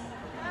girls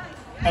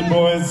and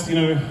boys, you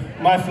know,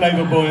 my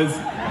flavour boys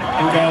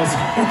and girls.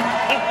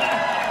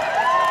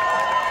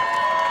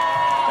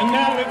 And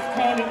now it's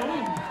kind of,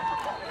 ooh.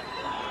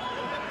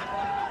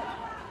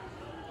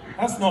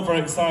 That's not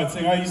very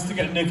exciting. I used to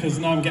get knickers,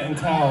 now I'm getting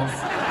towels.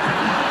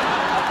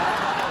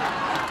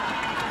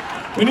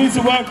 We need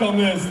to work on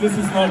this. This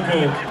is not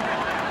good.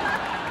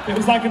 If it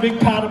was like a big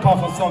powder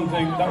puff or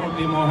something, that would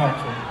be more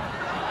helpful.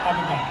 Have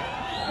it back.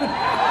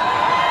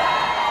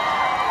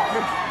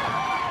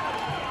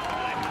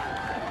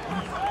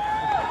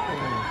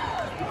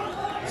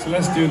 So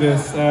let's do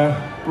this.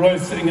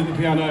 Roy's sitting at the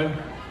piano,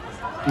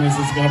 and he's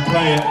just going to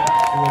play it.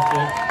 Oh,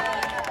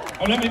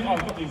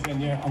 I've got these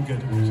in, yeah, I'm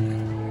good.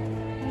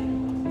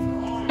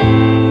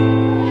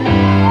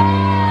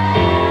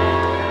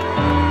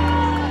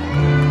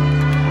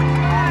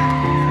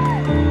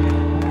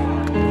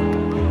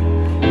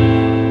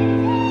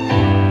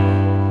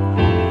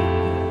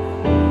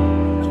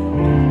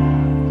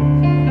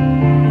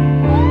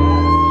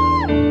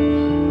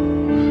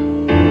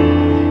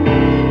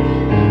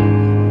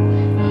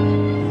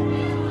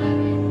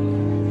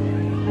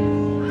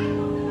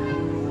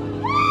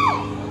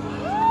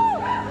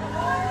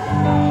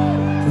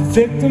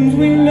 Victims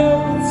we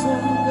know so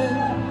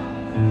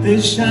well, they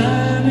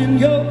shine in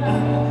your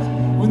eyes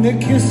when they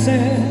kiss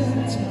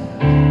and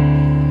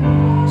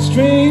tell.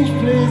 Strange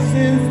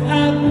places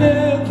I've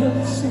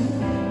never seen,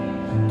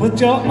 but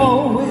you're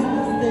always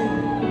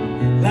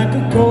there, like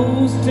a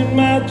ghost in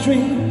my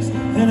dreams.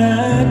 And I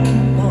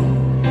keep on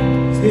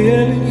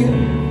telling you,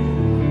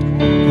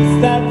 'cause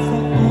that's the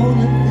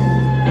only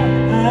thing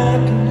I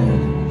can do.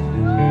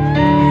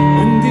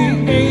 And the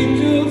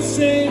angel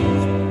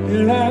sings,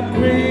 there are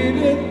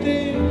greater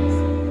things,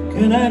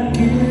 can I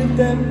give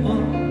them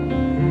up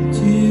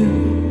to you?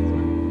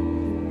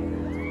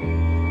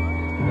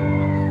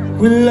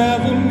 We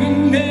love and we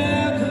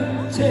never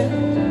tell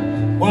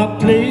what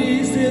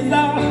places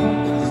our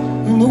hearts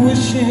in the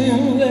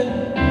wishing well.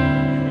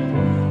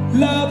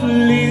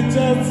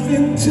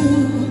 into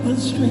the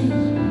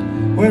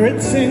stream where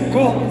it sinks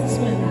or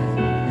swims,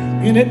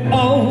 and it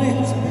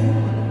always will.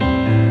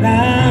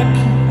 Now I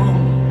keep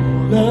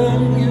on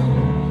loving you.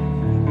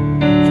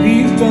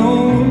 Please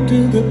don't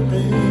do the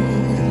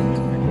things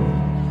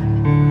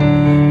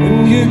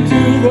when you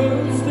do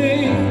those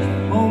things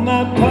on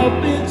my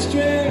puppet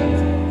strings.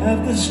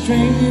 Have the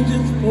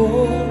strangest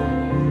boy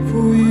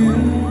for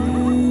you.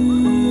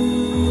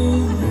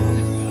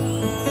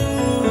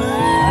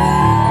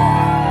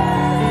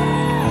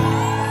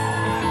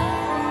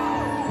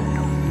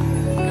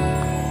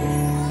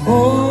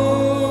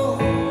 Oh,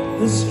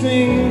 the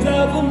strings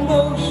of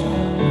emotion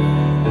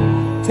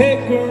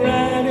take a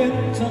ride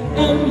into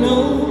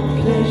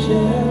unknown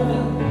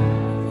pleasure.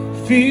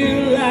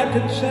 Feel like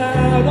a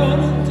child on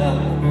a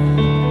top.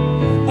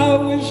 I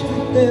wish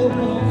that there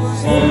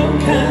was some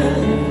kind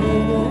of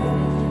love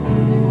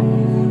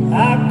I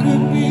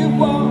could be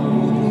one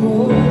with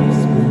yours.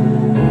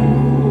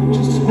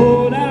 Just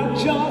hold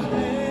out your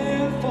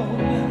hand for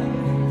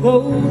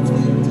those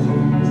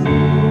victims.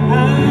 I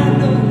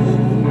know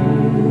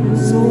them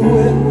so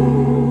well,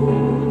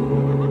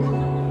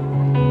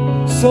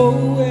 so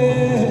well.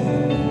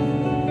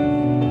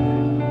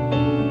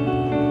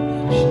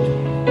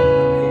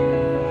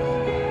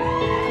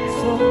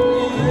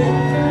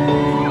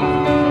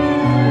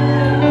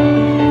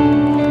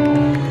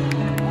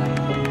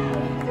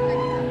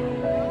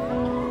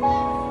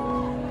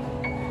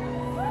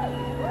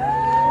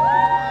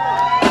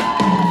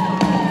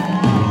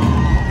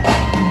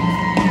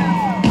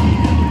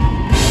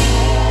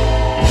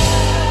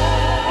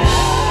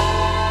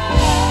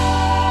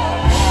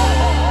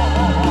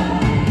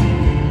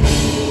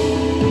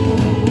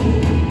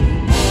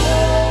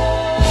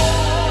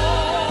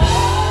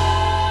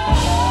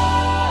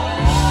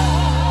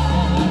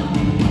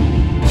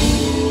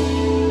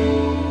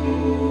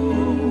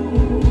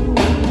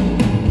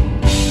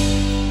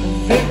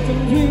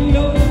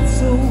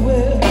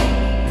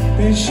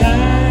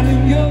 Shine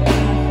in your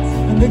eyes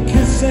and the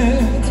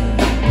kisses,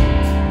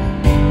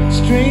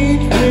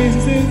 strange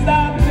places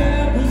I've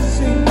never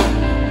seen,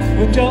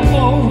 but you're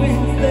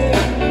always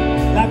there,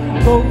 like a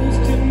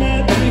ghost in my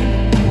dream.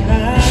 I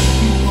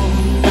keep on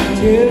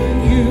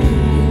telling you,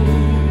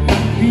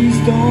 please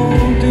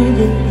don't do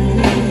the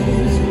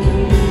things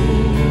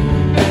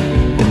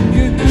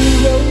you do.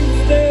 Those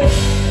things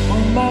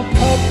on my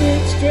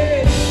puppet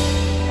string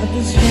at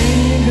the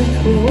strangest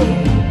boy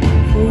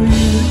for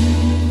you.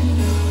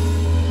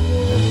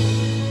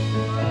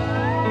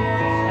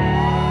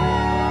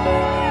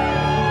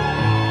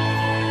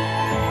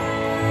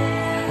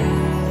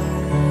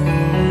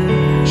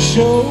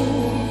 Show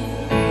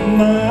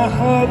my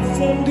heart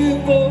some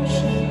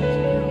devotion,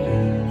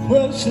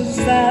 brush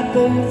aside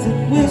those that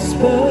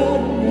whisper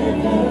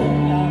never.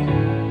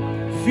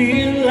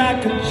 Feel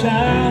like a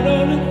child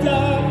on a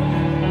doll,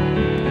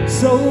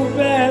 so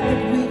bad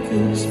that we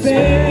could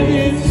spend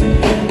it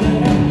together.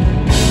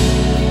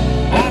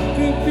 I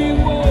could be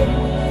one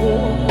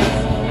for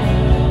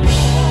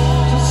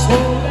just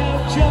hold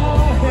out your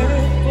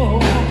hand for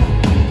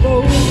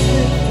those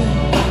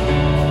victims.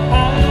 I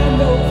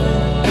know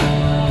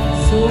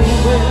so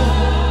well,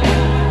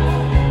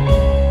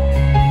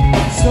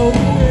 so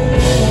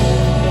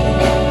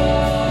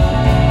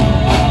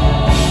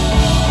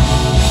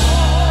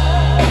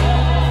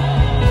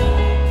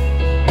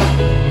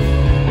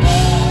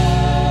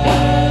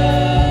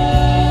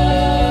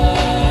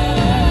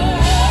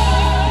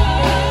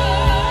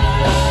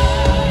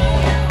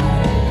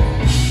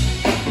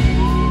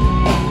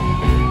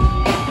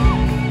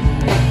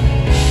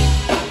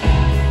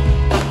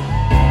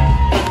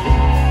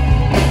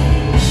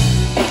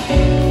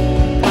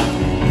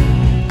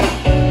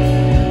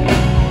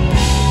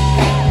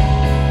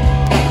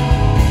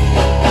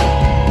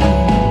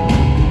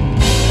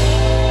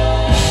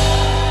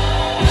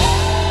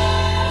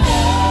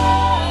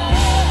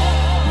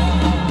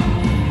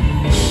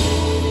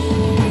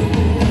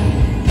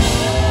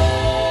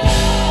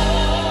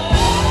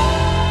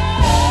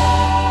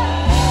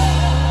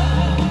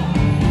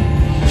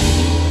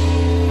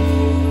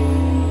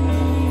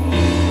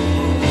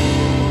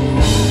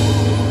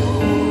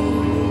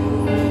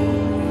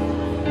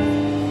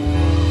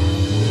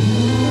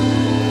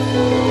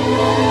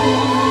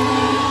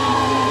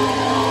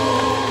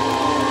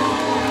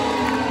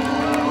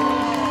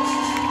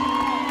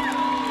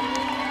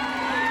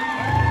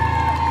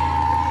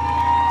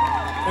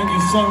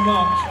so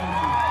much.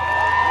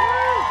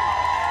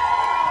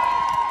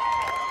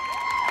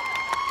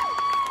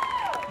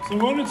 So I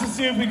wanted to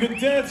see if we could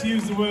dare to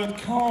use the word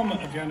calm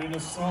again in a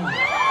song.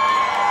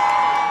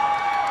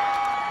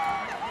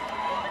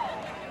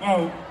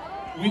 Well,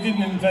 we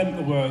didn't invent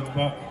the word,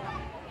 but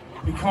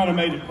we kind of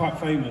made it quite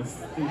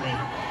famous, didn't we?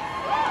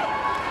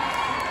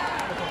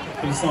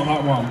 But it's not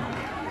that one.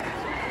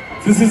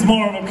 This is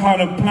more of a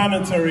kind of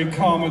planetary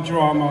karma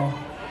drama.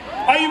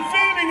 Are you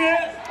feeling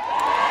it?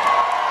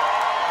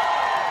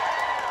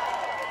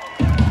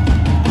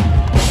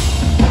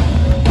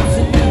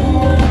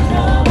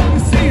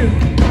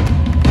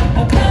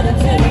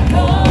 Planetary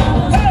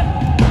karma. Hey!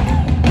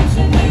 It's a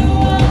new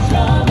world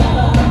drama.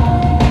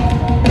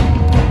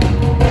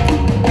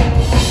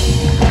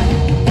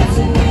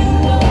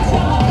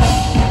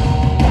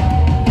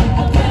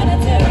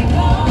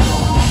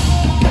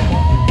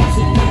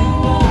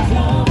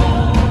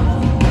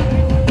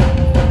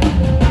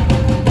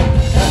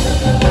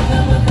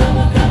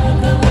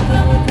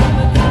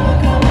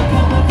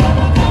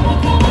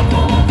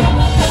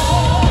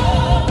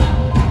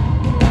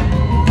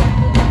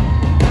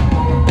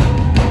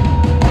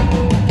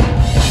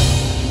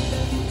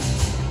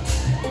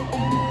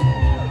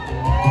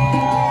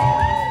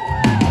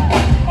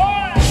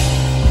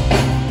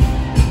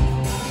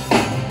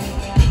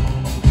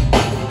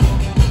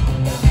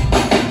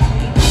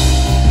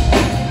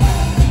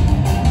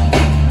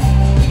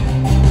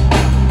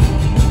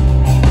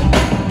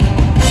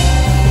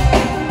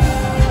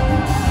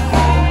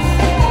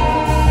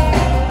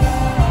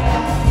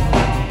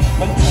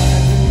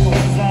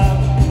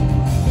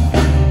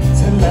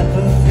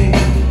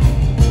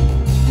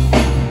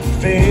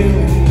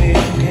 feeling me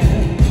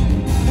again.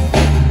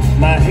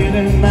 My head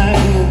and my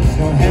hands,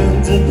 no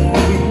hands of the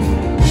wheel.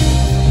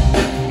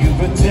 You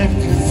protect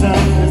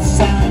yourself with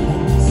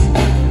silence.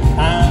 I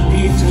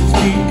need to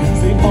speak, it's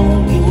the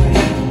only way.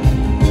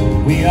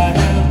 We are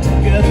held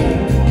together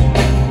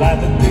by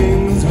the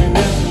things we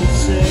never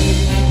say.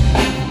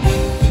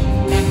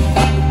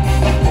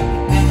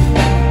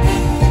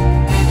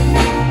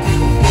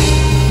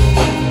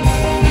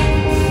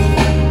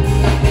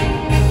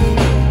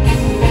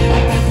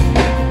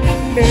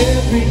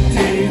 Every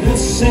day the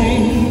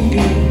same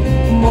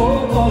game,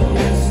 more or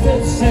less the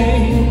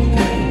same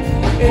game.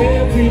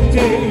 Every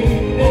day,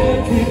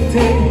 every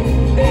day,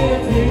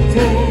 every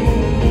day.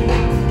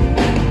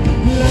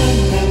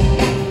 London,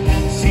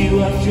 see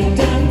what you've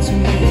done to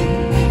me.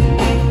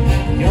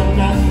 You're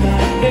not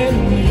my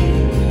enemy.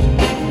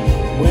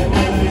 When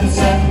will you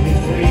set me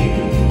free?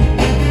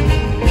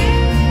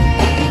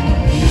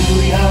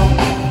 New York,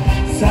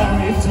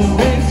 sorry to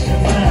waste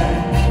your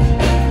time.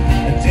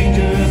 A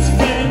dangerous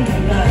friend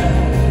of mine.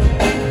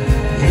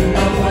 You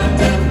know I've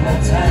done my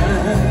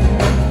time.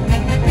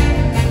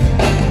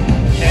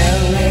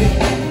 LA,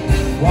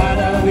 what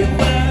are we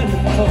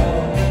fighting for?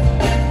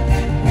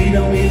 We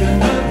don't need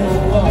another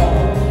war.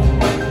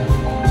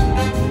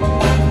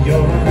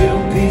 You're a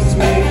real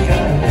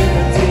peacemaker,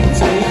 liberty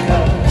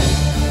taker.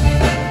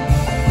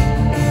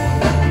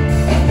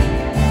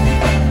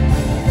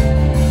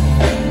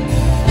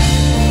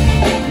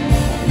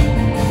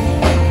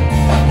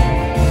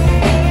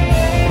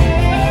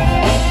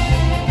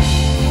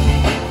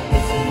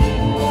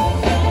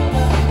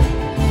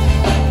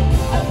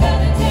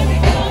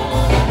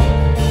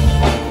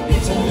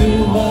 It's a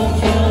new world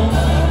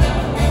drama.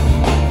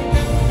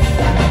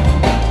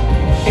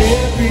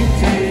 Every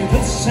day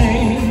the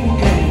same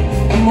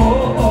game,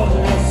 more or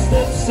less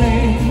the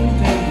same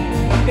thing.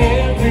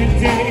 Every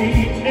day,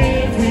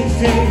 every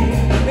day,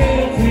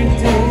 every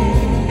day.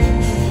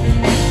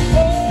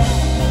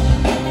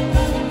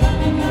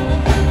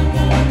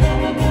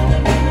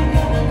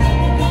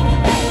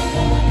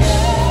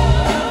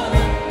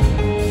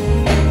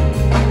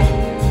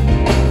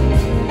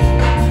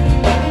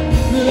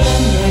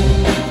 London,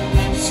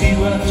 see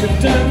what you've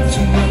done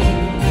to me.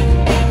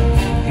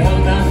 You're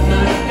not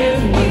my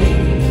enemy.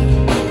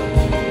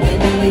 When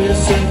will you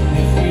set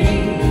me free?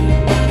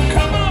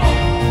 Come on!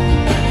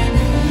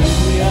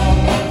 New York,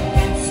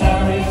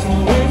 sorry to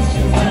waste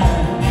your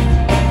time.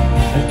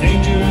 A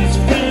dangerous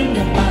friend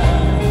of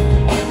mine.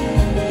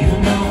 You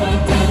know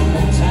I've done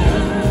my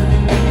time.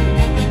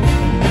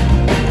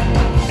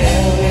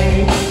 LA,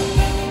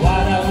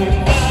 what are we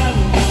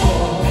fighting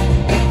for?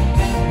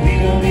 We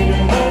don't need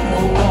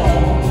another war.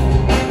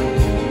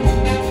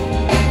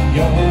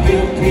 You're a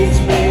real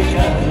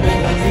peacemaker,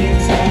 liberty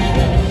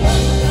taker.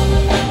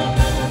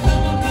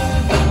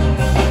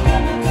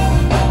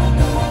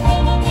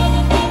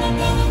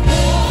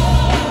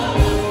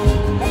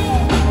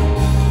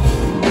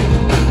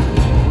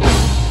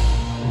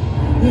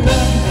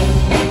 London,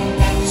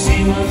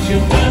 see what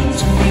you've done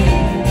to me.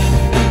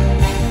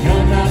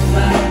 You're not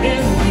my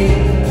enemy.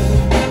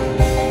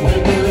 When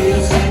will you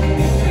set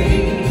me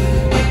free?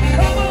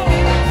 Come on!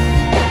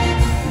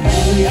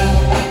 New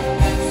York,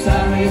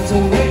 sorry to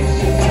waste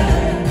your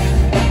time.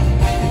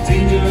 A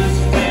dangerous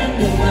friend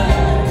of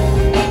mine.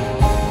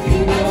 You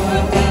know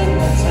I've done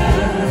my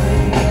time.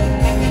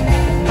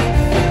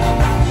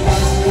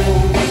 Moscow,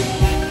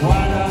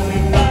 what are we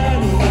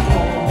fighting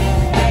for?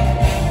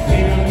 We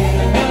don't need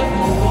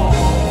another war.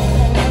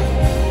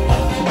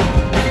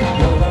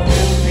 You're a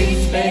real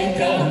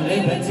peacemaker,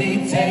 liberty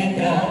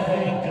taker.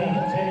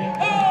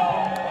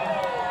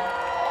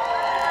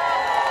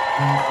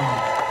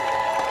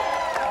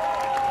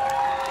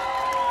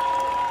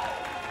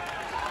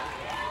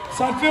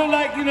 So I feel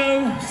like, you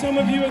know, some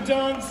of you are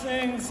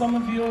dancing, some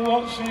of you are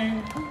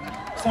watching,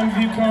 some of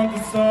you can't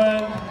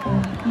decide.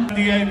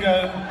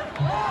 Diego,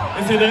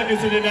 is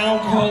it an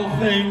alcohol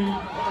thing?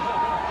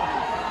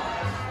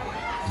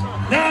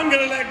 Now I'm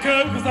gonna let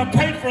go because I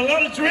paid for a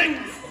lot of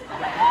drinks.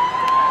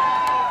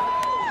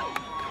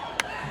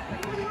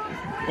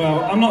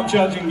 Well, I'm not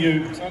judging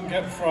you, so don't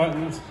get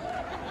frightened.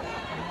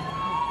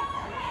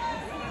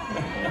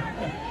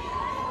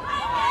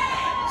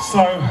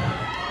 So,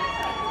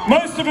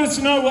 most of us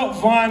know what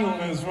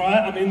vinyl is,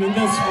 right? I mean, in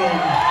this room,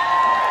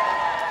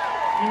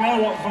 you know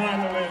what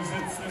vinyl is.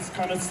 It's this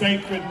kind of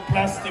sacred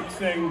plastic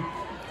thing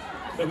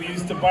that we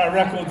used to buy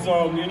records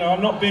on. You know,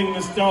 I'm not being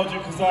nostalgic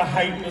because I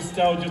hate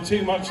nostalgia.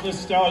 Too much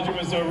nostalgia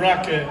is a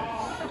racket.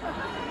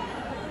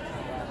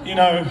 You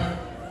know,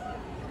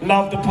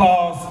 love the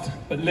past,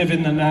 but live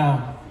in the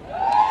now.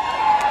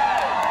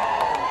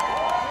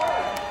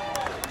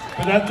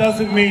 But that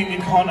doesn't mean you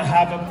can't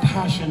have a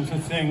passion for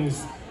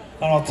things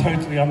that are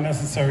totally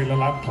unnecessary,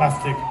 like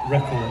plastic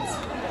records.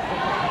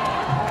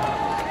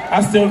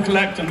 I still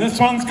collect them. This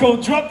one's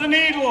called Drop the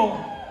Needle.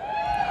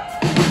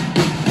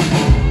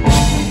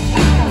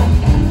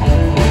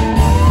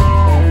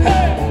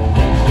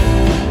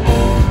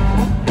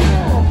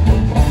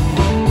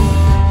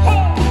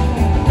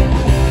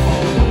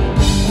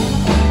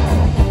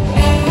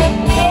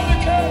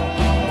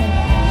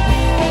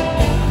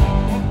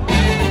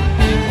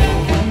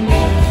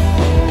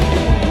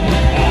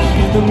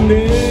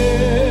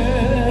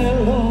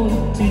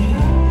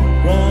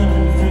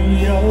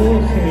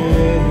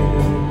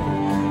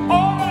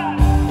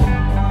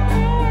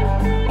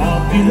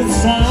 be the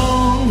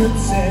song that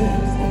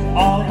says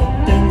all the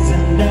things I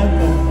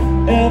never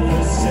ever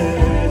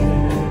said.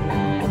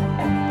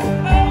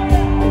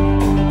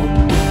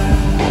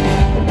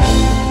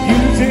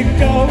 Music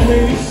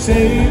always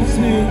saves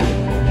me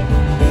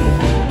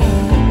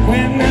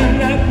when I'm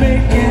not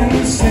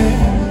making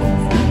sense.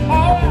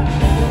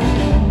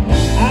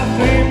 I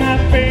play my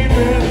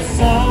favorite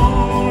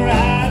song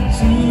right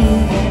to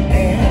the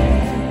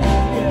end.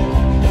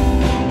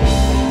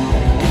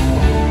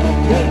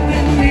 Put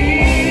the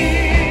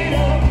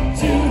needle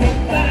to the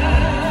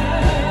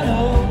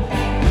final,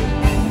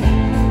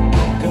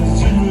 'cause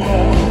you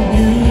love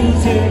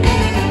music.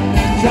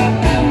 Drop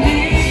the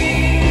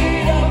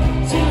needle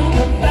to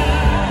the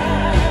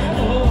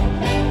final,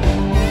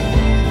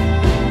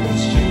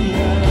 'cause you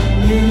love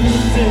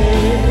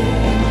music.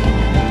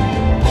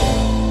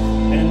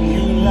 And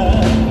you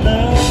love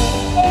love.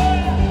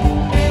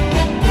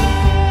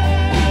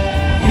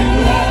 You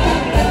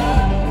love love.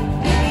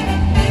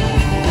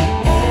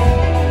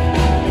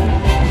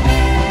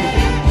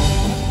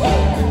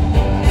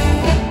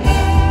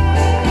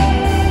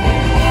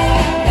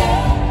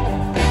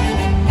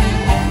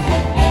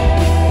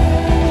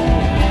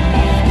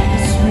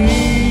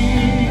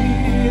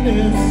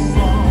 Sweetest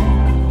song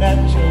that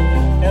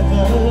you'll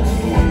ever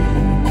hear.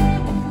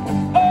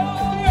 Oh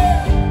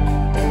yeah.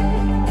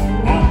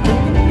 I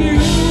bring the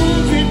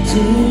music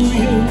to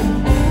you.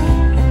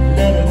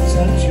 Let it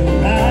touch you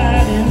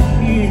right in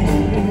here.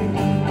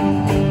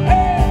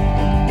 Hey.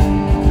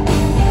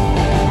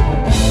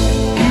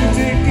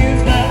 Music is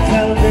my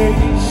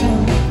salvation,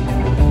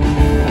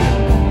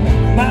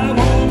 my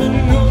one and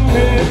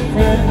only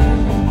friend.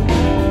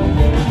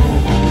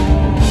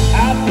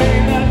 I play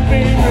my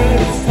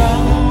favorite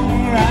song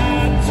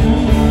right to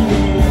you.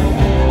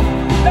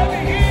 Let me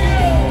hear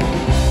you.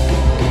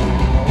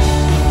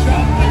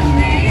 Drop the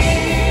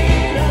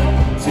needle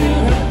to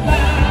the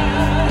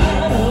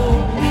final,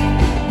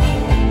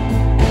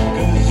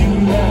 'cause you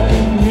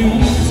love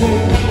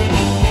music.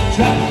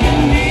 Drop the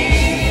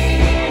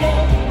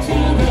needle to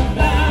the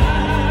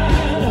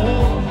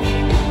final,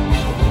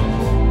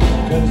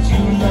 'cause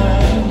you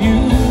love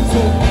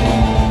music.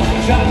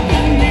 Drop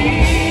the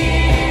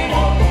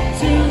needle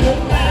to the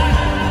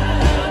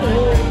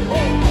final,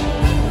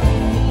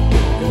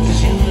 'cause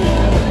you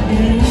love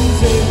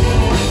music.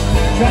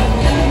 Drop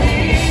the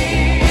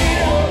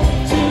needle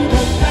to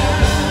the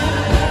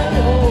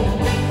final,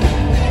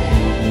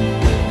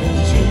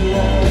 'cause you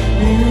love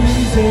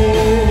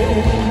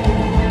music.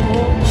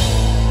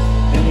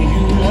 And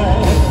you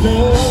love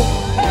love.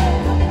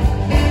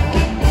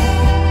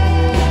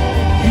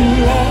 You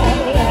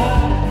love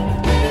love.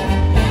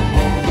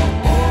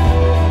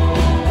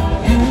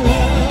 You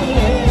love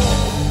love.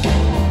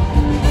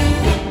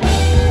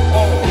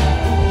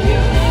 You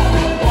love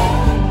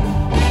love.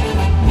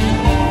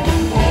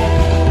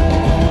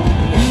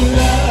 You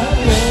love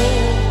love.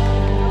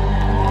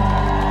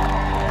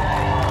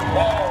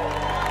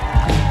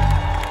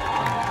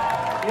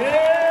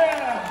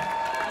 Yeah.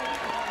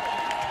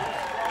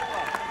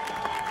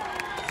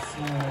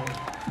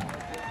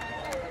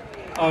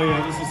 Oh yeah,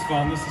 this is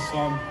fun, this is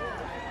fun.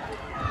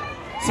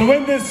 So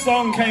when this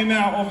song came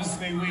out,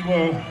 obviously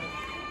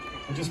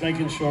I'm just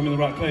making sure I'm in the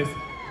right place.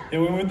 Yeah,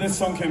 when this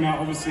song came out,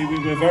 obviously we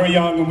were very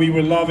young and we were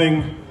in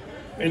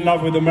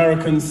love with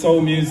American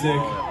soul music,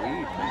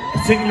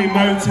 particularly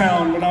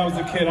Motown. When I was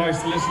a kid, I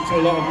used to listen to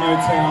a lot of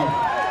Motown,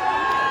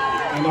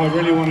 and I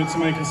really wanted to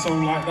make a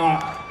song like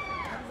that.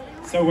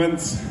 So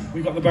once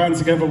we got the band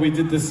together, we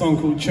did this song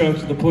called Church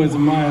of the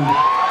Poison Mind.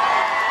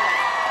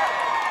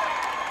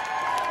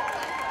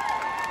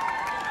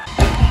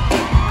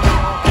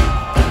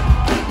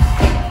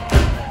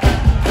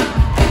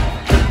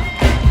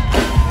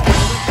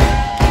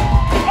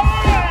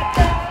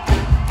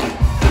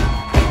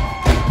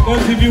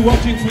 Those of you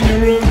watching from your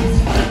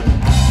rooms,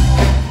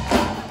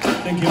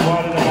 thinking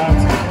what about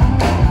it.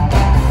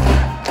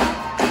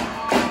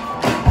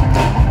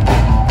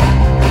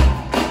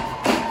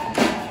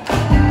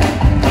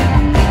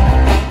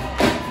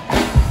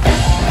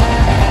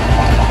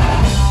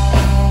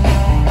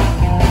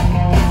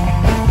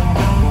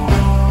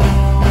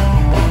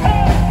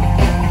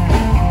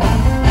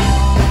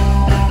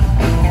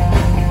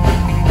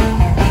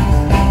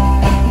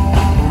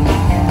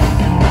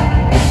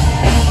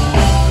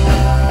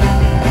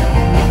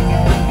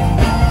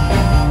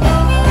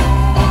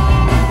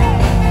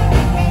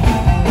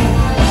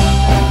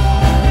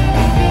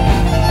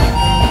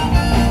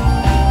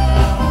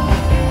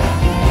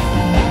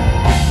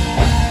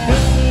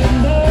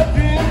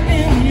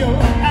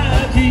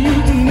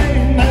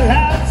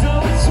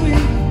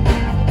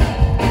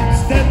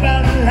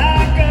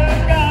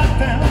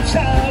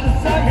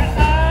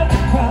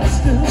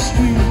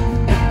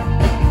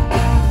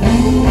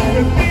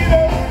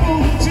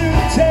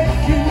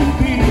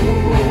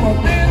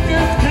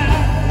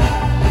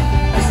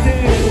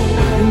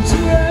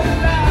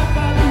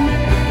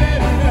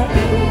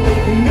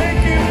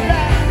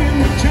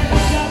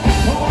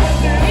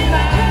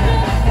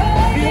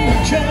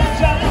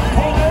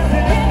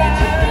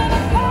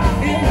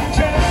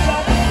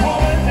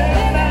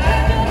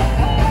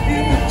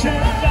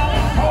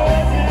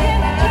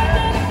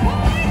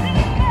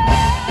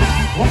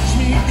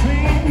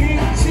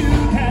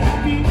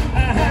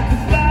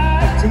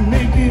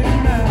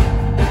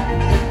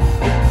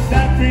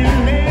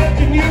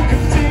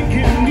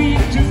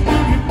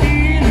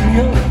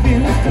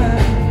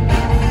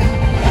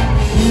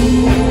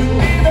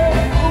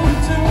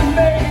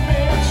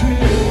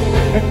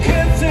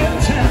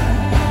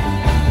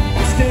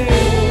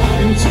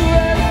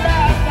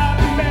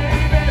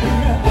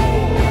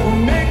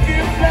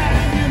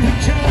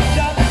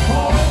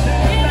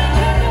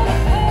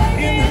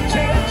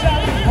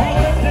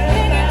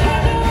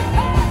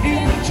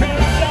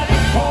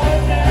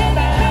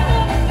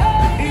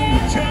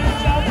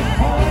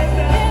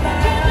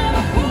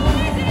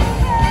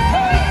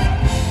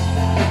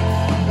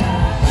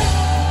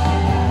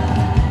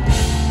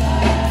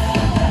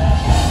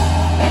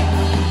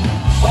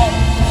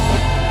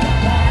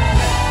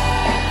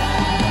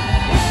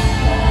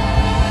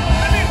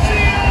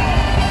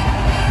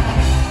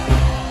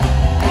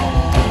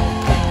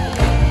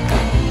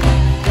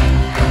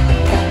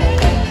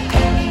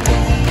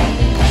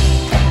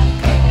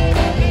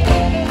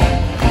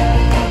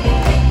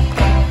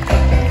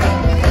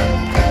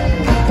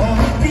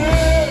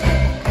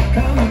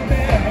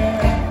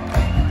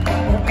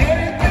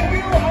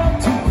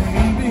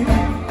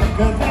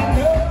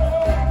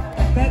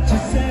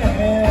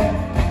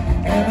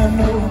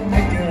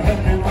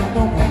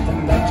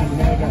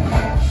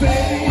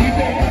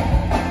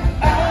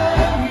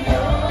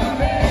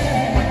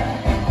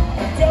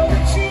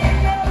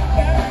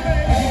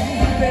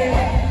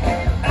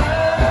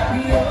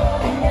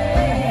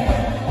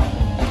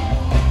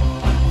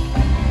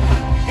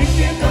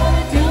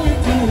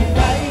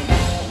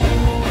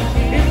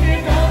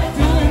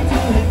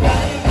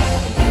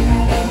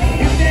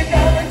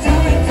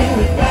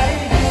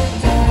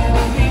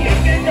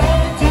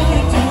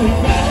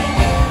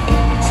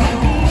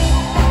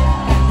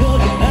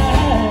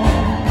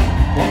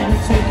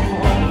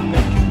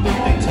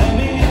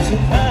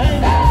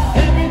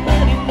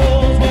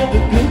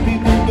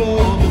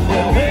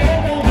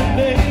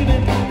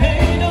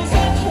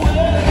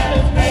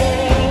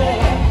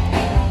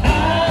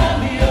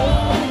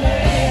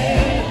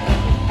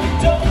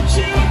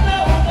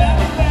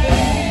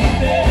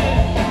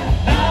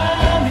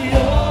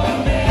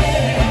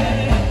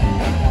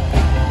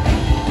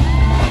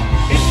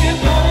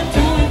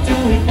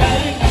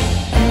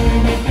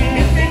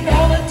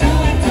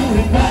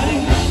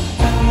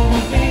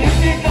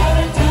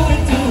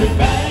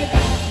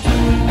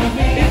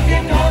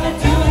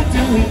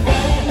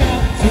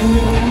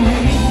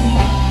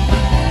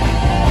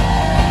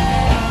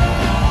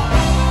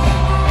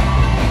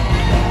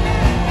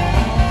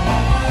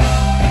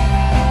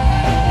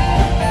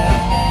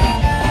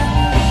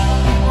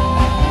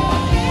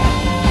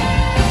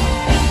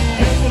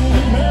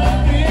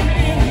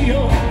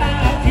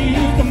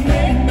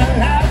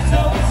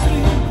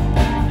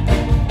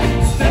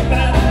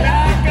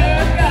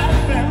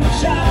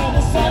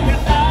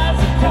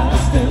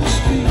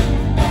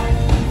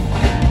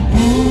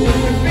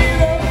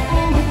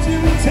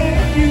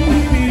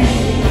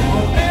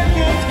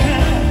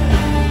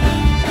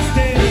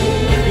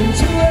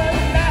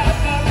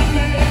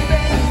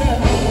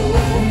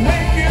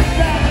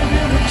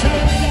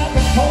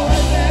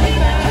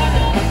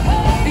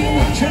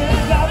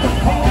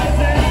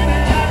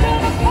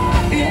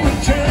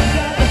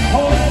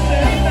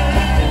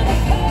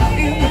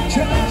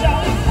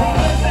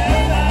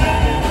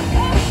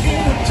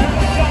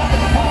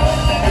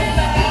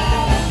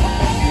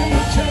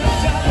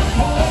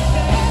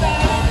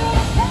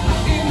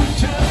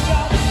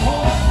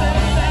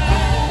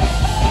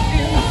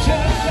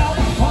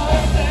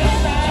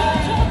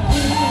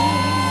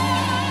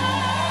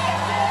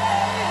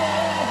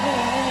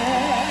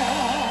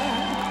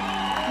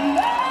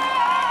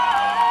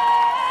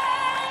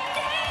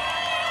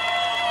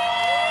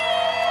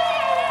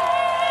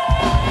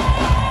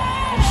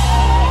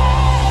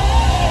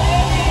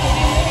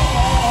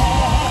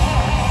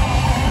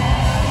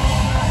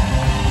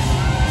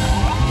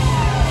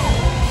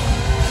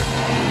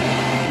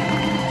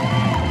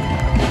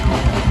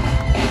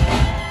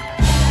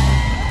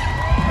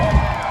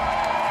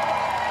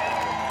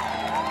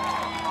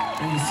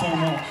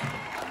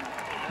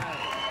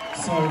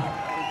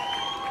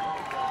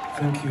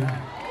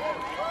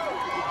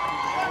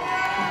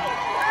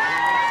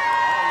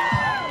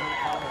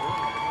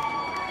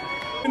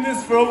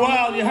 for a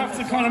while, you have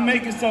to kind of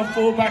make yourself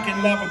fall back in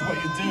love with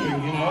what you're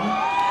doing, you know?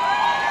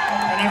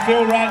 And I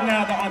feel right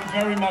now that I'm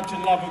very much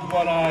in love with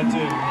what I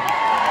do.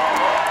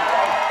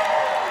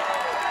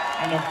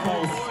 And of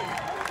course,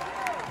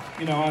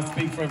 you know, I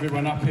speak for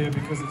everyone up here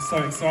because it's so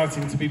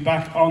exciting to be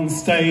back on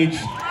stage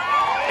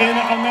in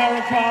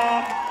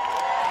America.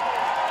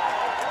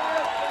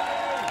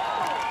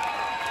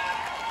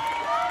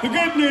 The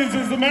good news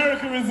is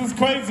America is as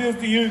crazy as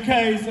the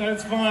UK, so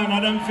it's fine. I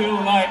don't feel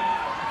like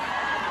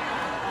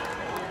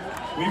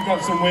we've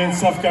got some weird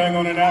stuff going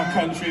on in our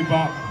country,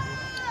 but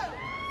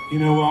you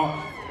know what?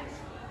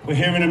 We're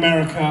here in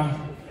America,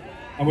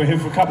 and we're here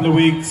for a couple of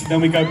weeks,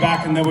 then we go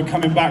back, and then we're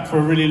coming back for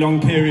a really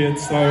long period,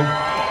 so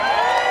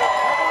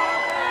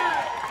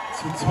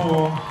to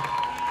tour.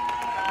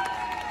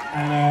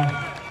 And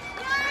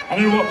I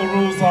don't know what the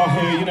rules are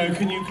here, you know,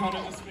 can you kind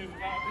of just move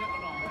about a bit or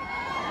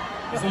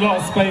not? There's a lot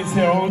of space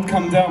here, I would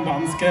come down, but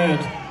I'm scared.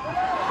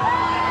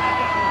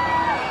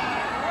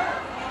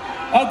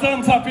 I'll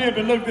dance up here,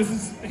 but look,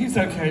 he's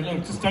okay,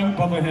 look, just don't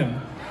bother him.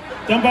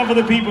 Don't bother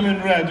the people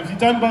in red. If you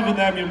don't bother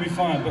them, you'll be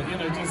fine, but you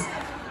know, just,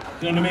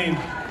 you know what I mean?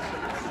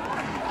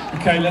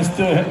 Okay, let's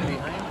do it.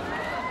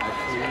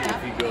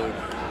 If you go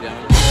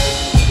down,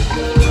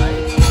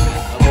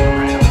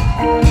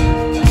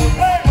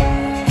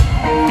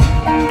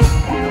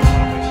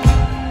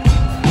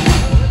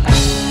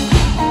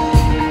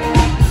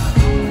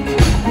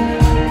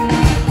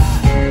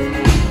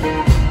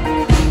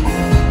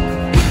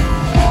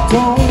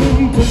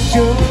 Don't put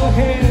your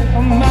head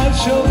on my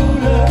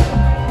shoulder,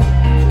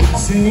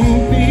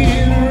 sing me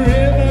in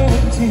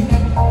reality.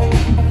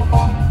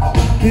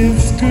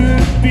 This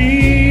could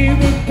be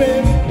the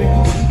best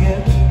place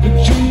yet, but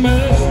you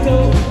must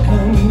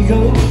overcome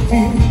your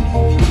fear.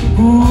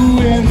 Ooh,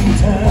 in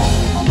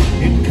time,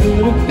 it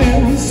could have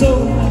been so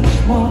much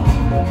more,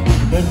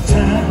 but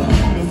time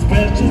is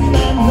precious,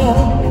 I know.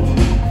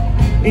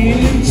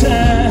 In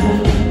time,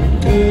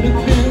 it could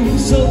have been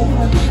so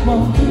much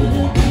more,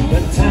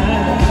 but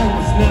time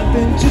is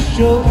nothing to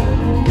show,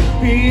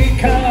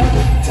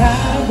 because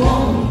time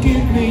won't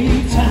give me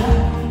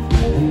time,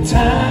 and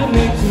time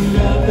makes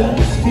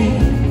others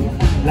feel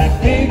like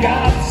they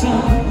got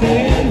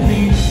something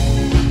real.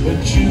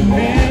 But you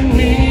and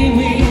me,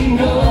 we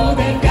know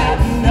they got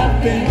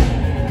nothing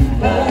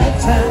but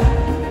time,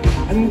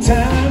 and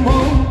time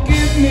won't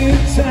give me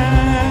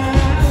time.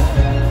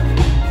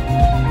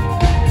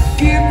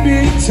 Give me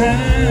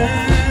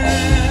time.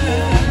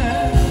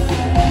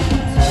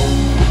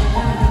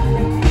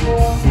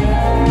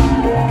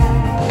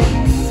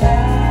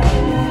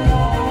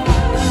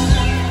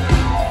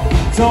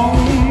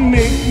 Don't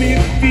make me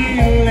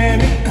feel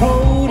any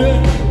colder.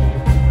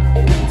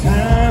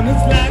 Time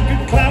is like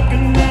a clock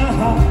in my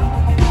heart.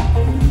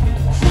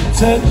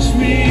 Touch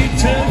me,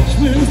 touch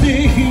with the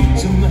heat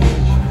too much.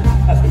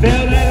 I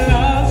felt I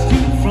lost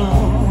you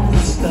from the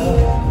start.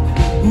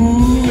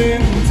 Ooh,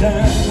 in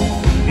time,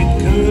 it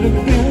could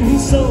have been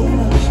so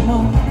much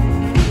more,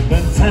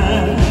 but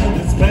time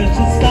is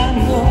precious, I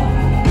know.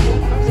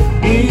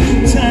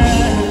 In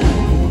time,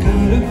 it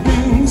could have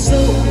been so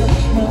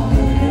much more,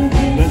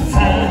 but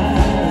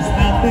time is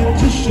nothing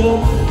to show,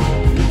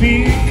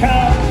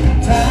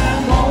 because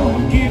time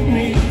won't give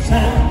me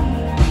time,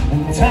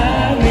 and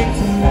time makes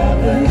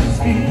others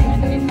feel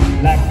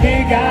like they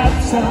got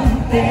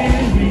something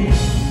real.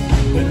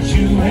 But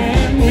you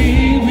and me,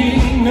 we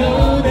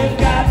know they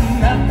got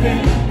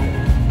nothing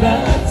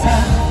but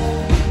time,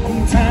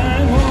 and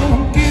time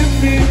won't give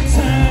me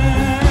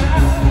time.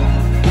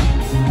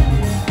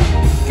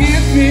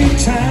 Give me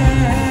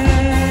time.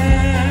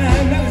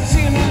 Let me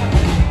see now.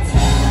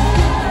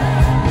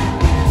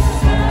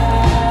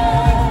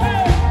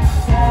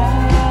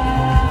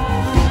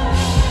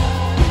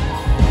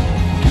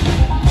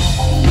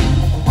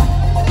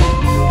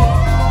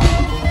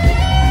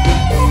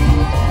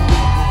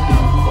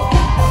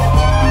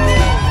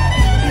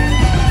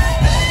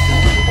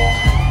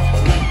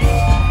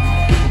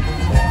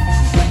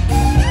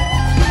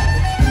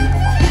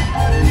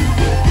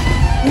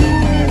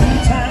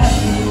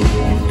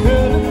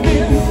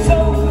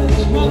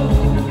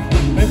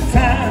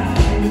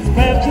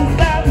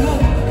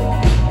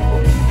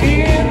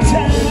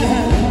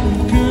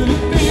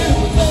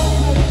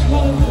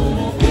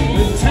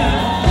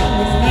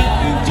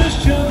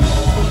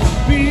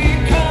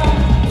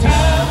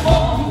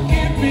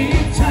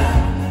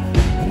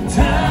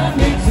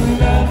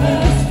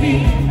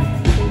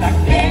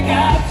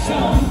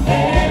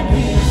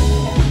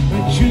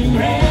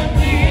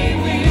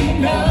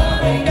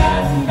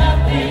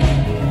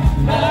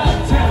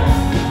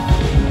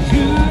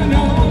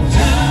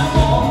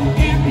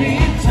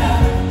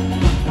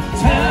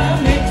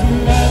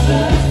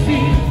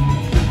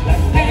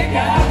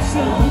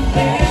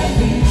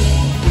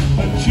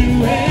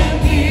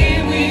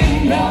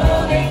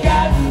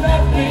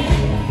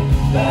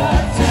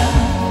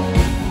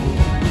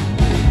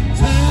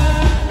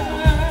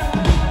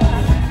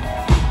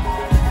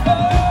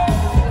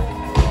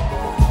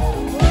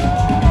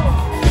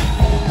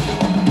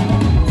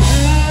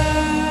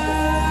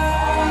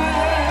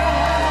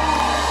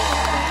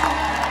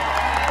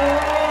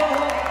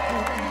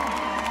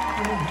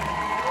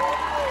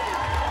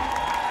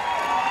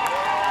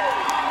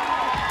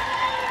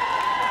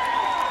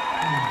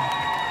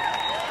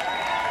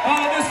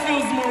 Oh, this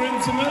feels more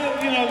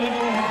intimate, you know,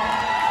 little...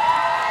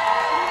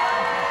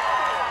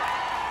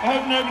 I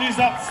hope nobody's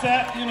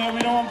upset, you know, we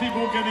don't want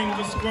people getting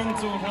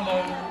disgruntled.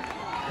 Hello,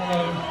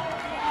 hello.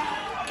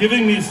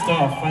 Giving me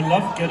stuff, I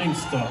love getting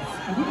stuff.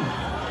 Ooh.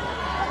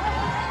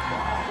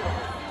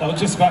 That'll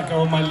just about go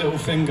on my little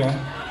finger.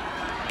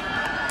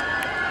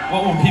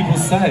 What will people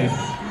say? You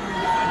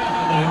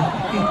know?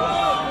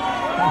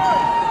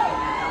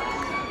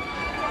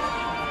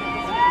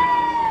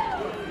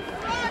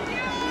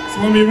 So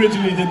when we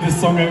originally did this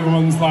song,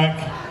 everyone's like,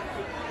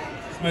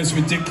 it's the most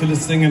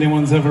ridiculous thing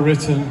anyone's ever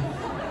written.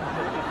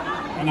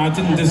 And I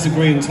didn't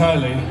disagree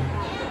entirely.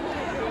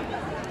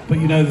 But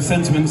you know, the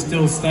sentiment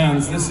still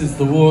stands. This is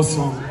the war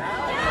song.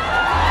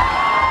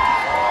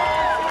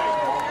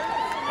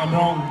 I'm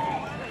wrong.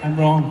 I'm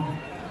wrong.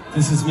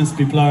 This is Must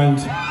Be Blind.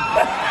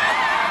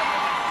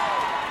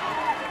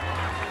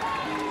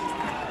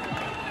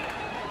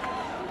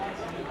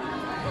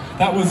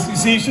 That was, you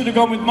see, you should have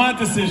gone with my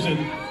decision.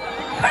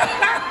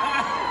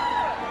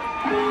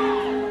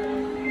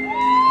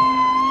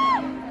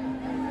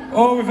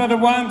 Oh, we've had a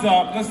wind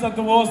up. Let's have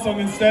the war song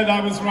instead. I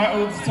was right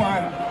all the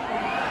time.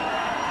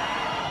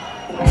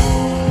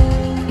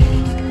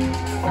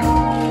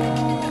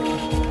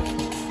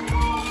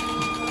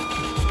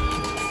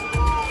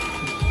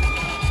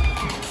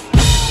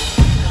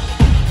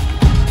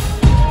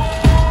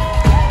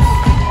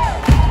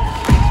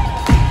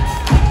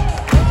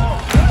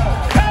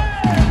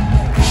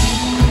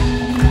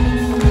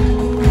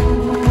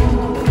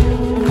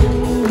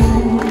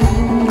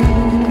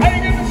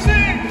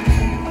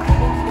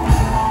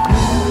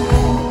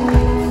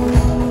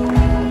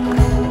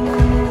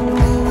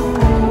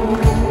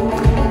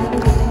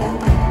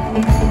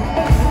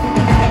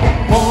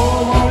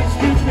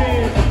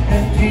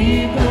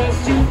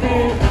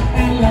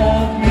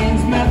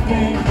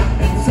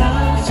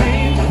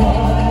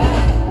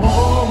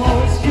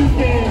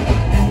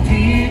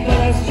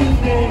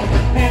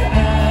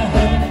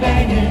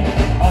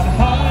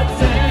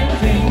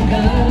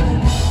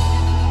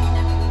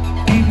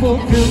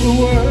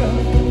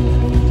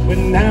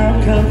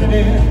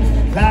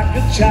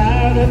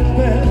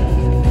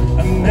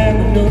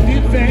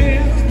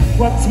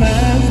 What's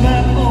mine's my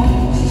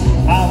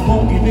own. I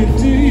won't give it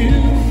to you.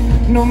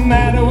 No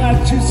matter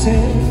what you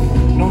say,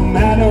 no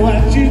matter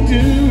what you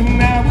do.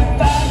 Now we're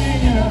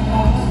fighting in our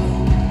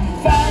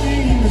hearts,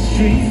 fighting in the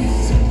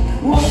streets.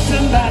 Won't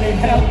somebody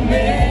help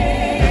me?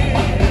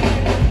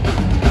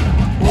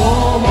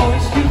 Oh,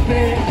 it's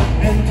stupid,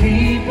 and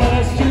people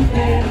are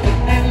stupid,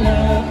 and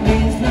love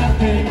means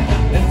nothing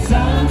in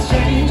some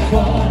strange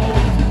quarters.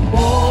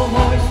 Oh,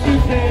 it's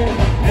stupid,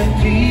 and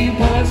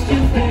people are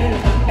stupid,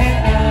 and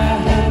I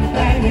am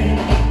banging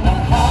on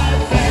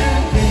hearts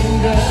and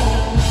fingers.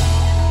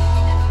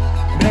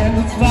 Man,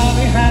 it's far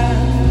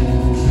behind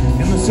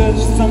in the search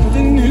for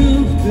something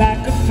new,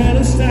 like a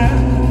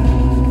Philistine.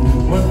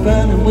 We're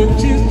burning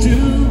witches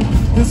too.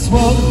 This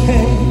world of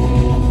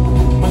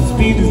pain must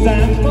be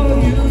designed for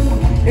you.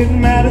 It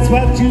matters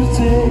what you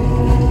say,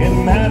 it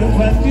matters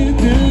what you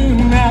do.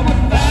 Now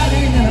we're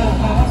fighting in our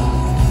hearts,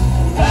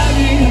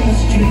 fighting in the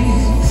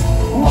streets.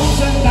 Won't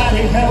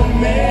somebody help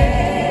me?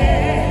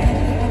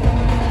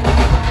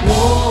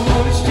 Oh,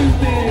 we're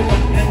stupid,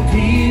 and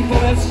people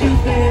are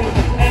stupid,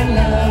 and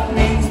love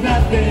means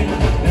nothing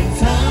in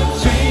some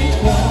strange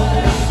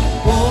quarters.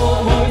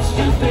 Oh, we're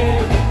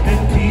stupid, and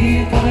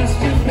people are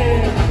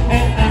stupid,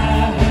 and I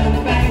am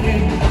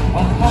banging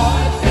on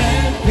hearts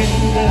and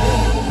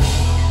fingers.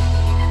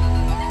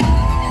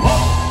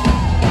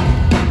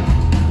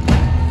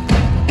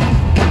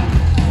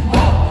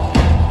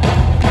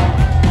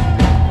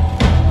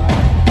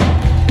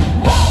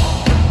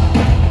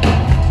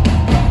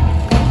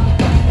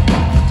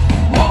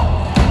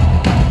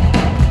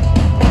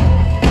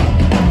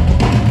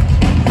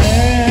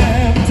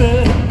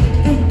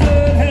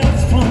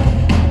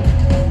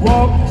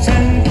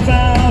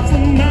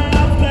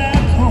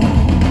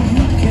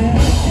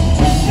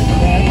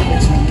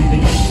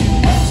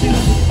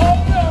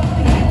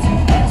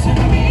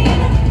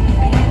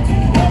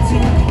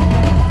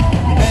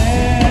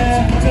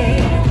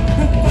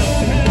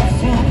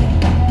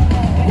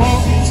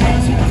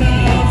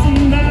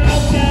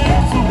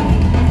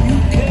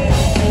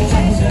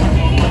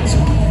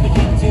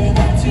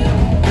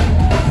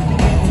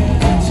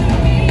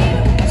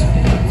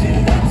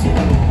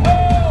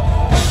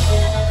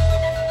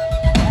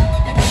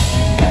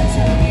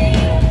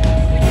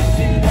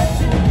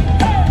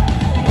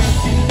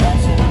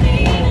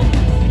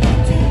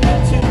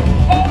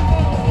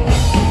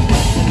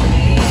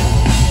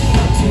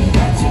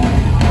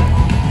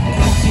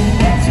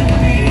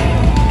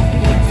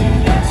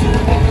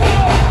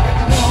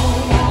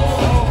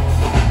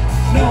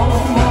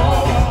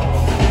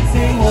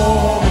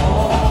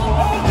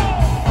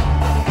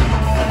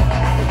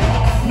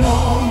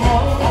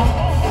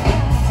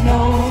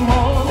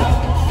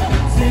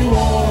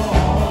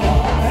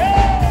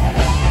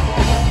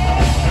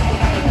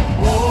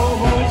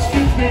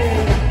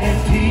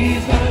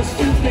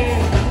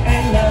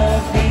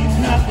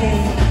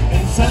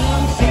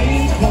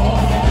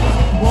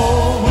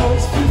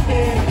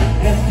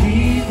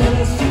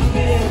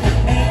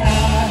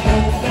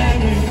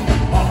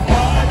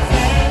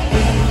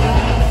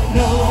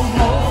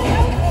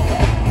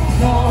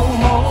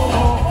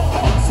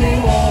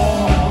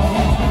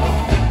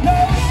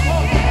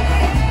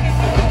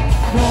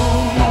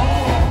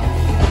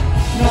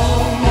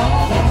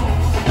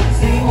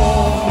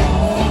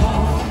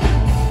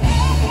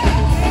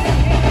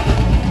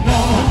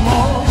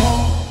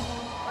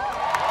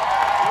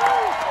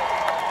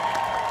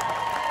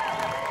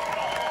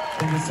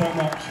 Thank you so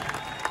much.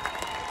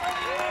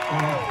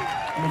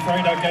 I'm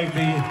afraid I gave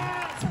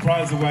the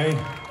surprise away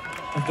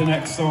of the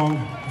next song.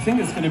 I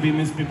think it's going to be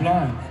Miss Me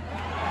Blind.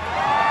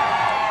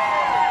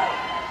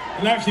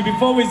 And actually,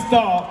 before we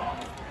start,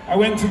 I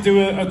went to do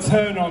a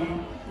turn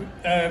on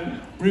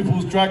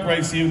RuPaul's Drag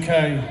Race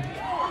UK.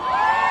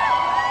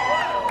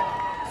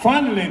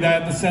 Finally, they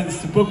had the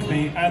sense to book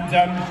me, and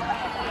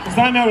because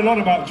I know a lot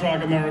about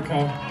Drag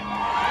America.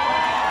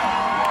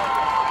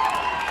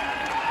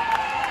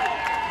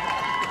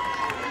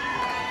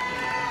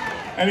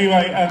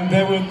 Anyway,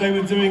 they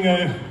were doing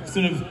a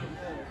sort of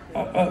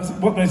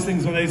what those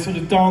things were, they sort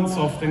of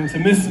dance-off things to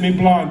Miss Me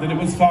Blind, and it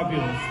was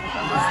fabulous.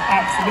 It was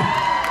absolutely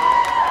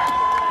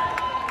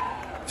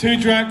 2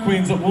 drag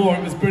queens at war.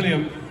 It was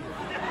brilliant.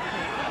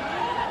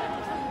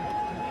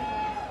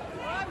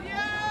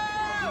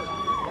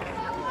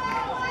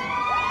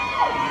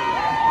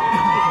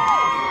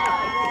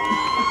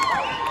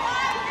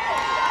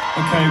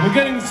 Okay, we're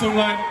getting some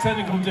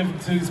technical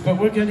difficulties, but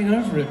we're getting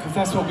over it because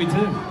that's what we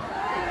do.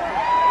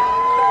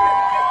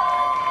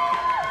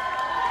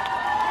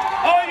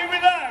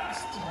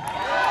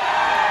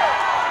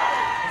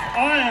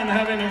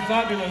 Having a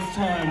fabulous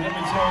time, let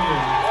me tell you.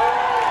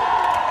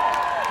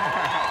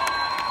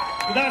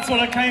 But that's what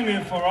I came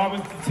here for. I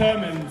was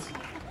determined.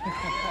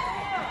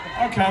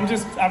 Okay, I'm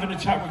just having a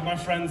chat with my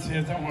friends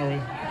here, don't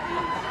worry.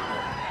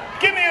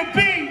 Give me a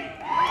beat!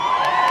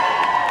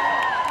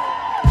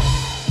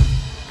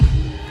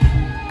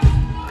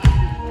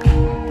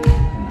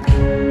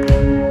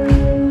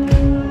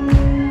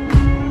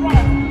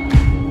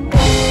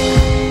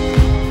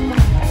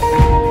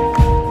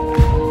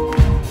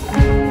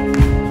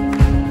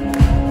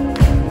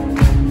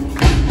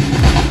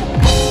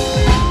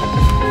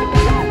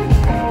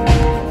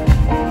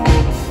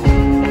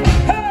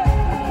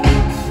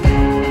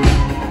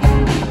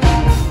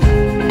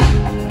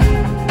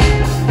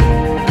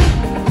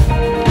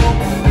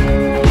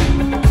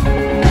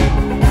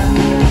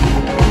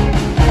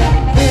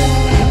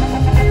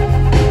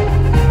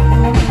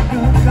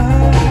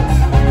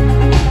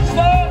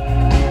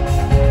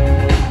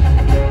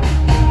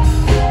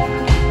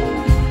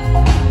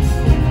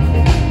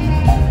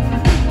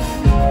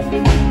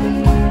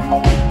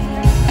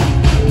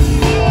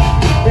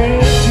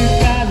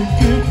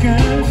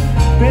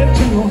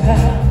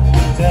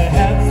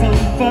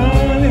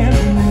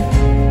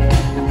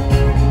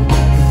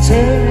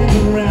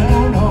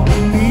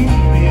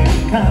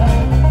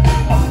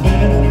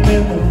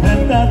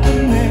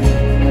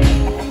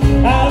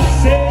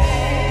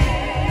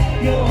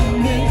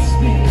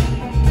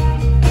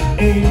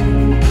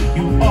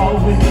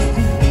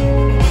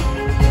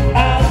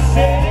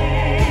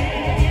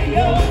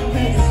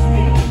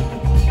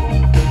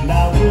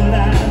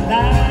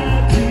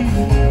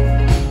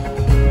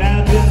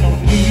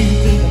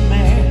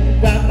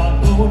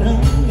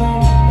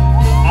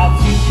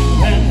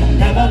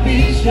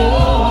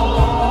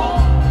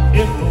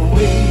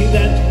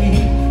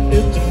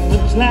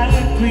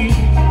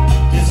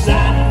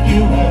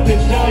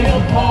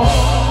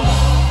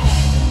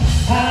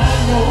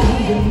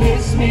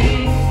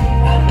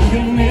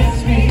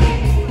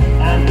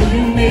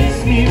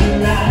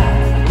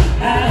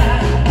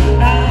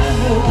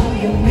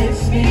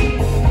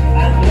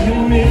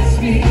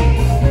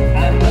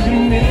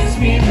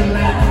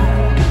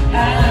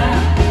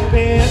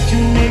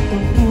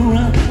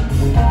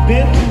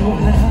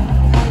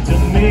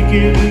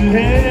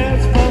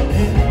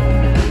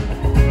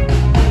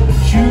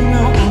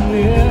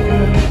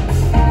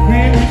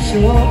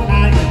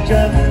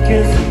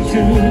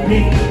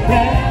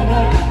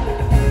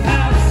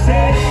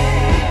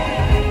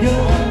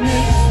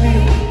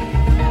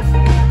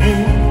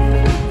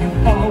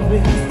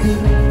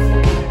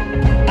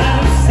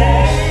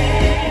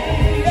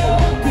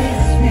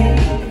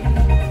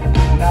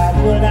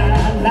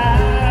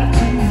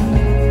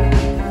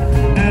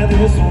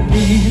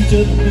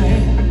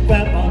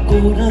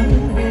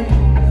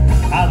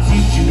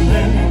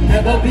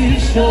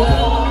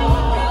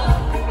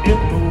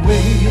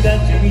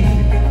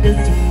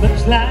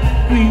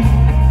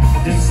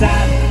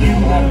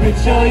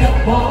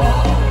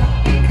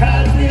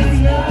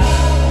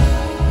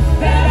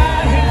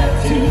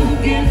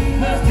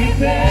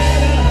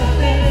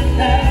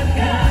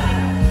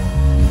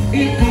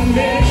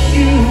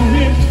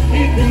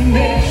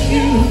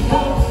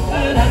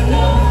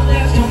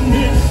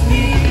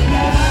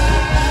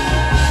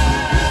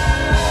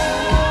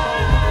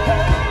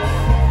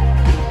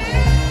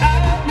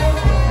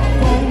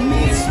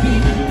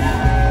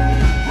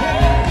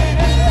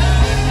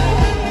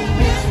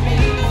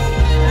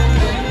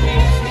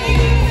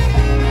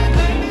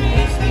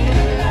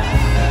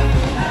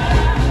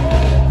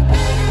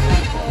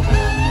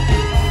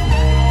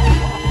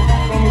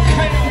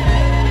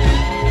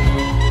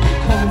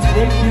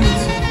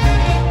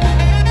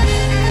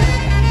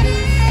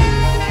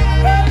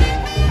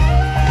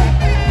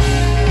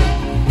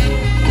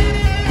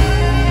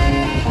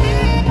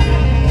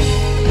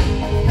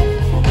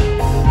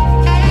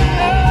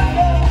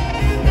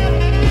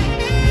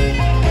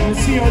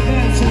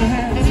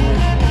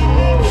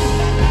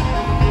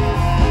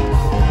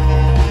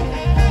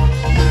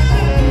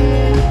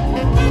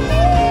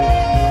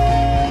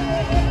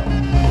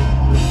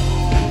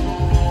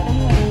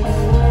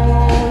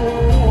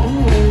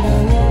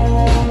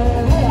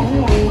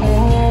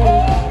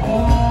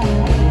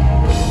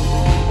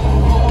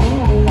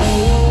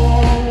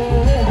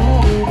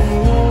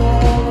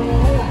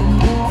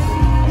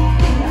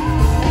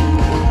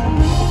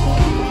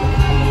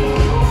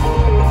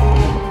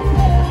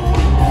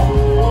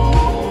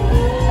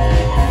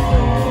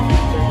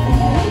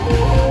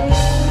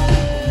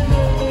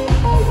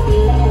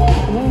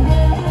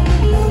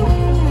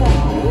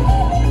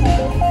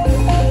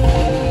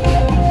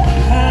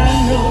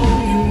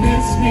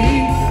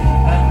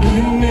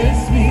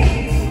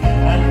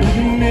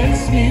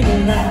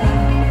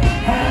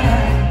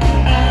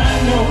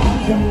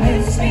 you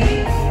miss me.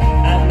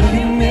 I know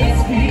you miss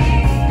me.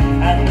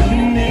 I know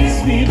you miss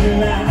me,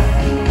 but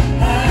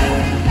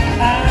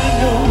I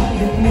know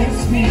you miss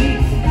me.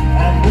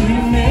 I know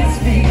you miss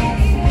me.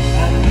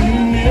 I know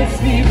you miss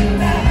me,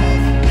 but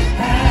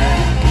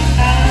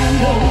I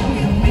know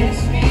you miss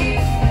me.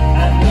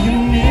 I know you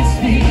miss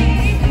me.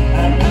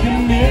 I know you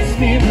miss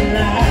me, but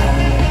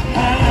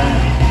I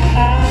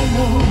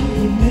know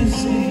you miss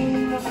me.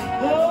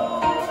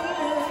 Oh,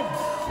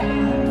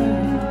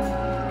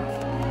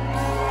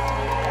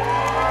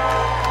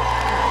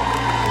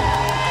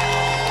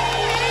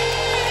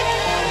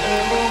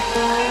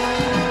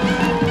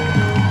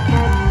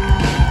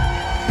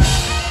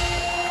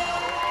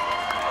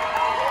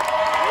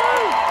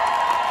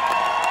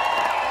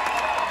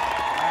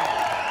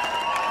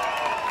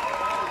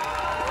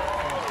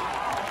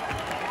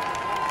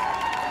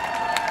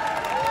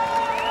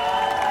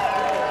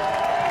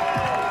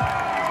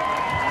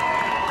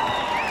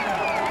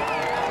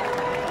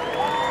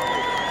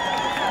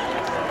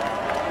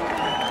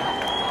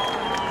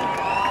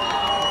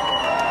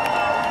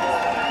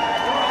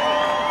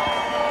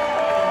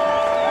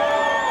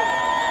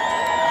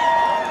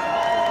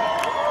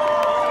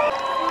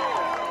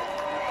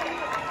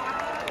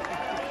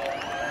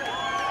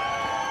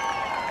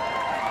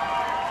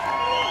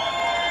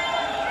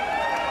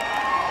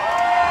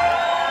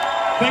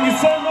 thank you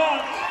so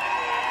much.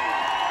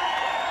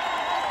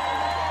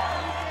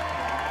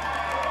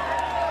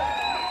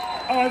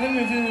 Oh, I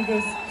didn't do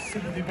this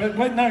sympathy, but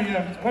wait, no,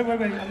 yeah. Wait.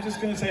 I'm just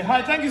going to say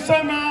hi. Thank you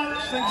so much.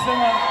 Thank you so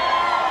much.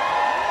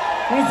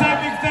 I want to say a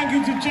big thank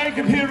you to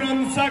Jacob here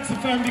on the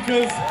saxophone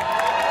because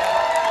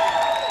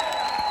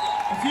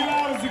a few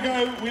hours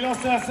ago we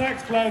lost our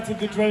sax player to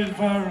the dreaded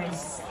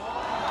virus.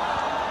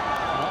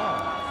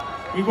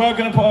 We were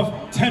going to put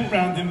a tent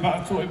round him, but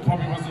I thought it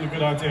probably wasn't a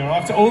good idea.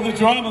 After all the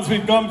dramas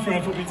we've gone through,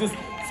 I thought we just...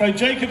 So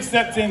Jacob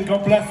stepped in,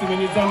 God bless him, and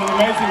he's done an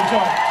amazing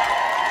job.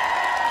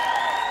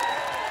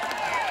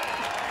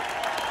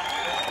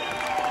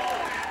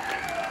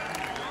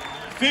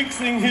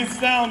 Fixing his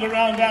sound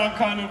around our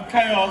kind of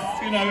chaos,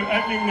 you know,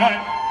 opening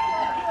night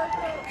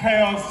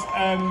chaos.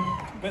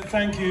 But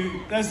thank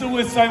you. There's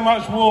always so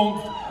much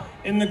warmth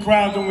in the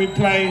crowd when we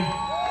play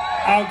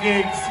our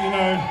gigs, you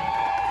know.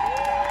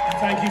 And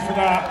thank you for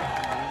that.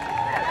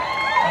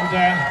 And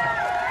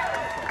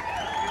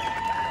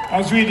I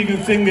was reading a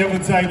thing the other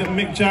day that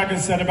Mick Jagger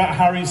said about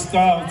Harry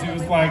Styles. He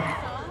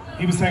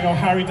was saying, oh,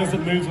 Harry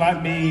doesn't move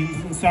like me, he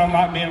doesn't sound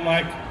like me. I'm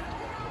like,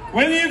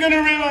 when are you going to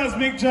realise,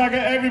 Mick Jagger,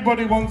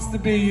 everybody wants to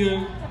be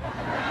you?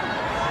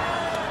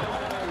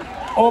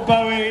 Or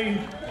Bowie,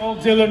 or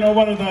Dylan, or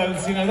one of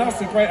those. You know, that's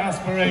a great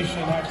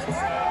aspiration, actually.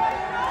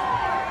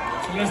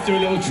 So let's do a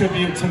little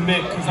tribute to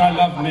Mick, because I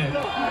love Mick.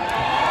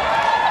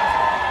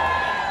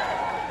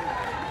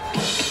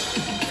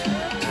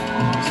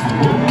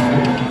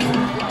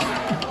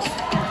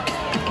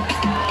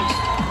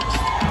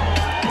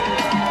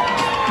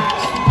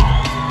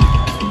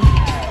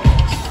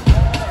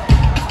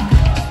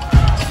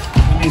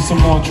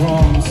 Some more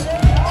drums.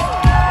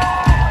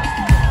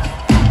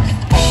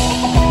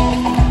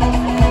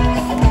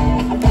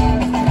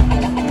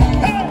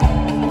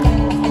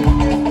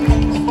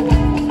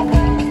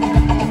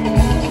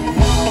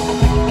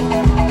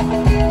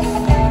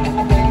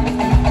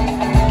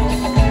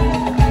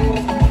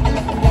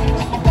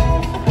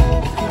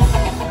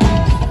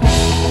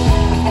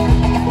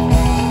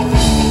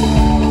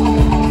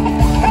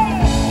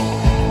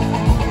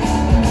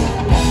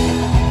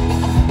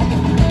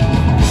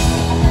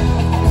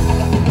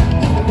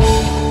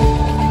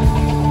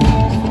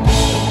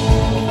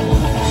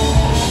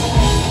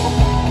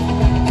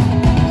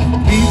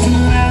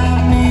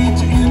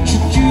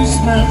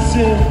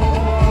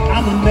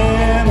 I'm a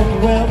man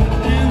of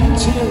wealth and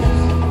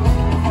chills.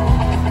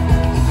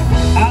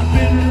 I've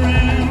been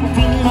around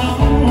for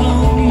long,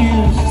 long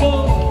years, so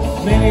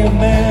many a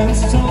man's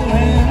soul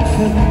and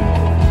free.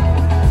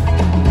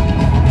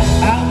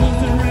 I was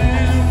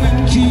around when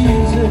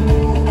Jesus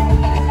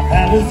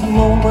had his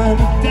moment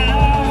of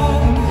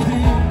doubt and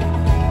pain.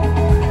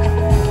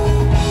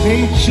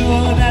 Made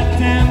sure that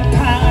damn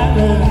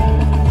Pilate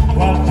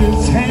washed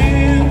his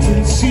hands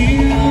and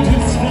sealed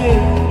his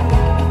fate.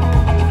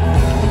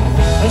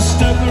 I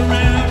stuck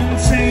around in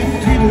St.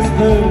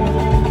 Petersburg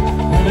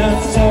when I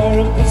saw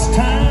it was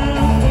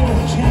time for a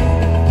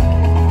change.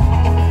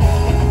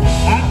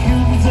 I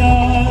killed the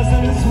czars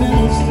and his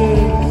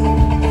ministers,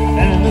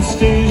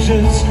 Anastasia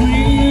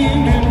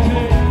screamed in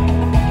vain.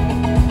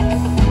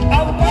 I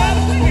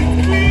watched you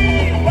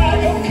clean by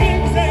your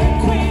kings and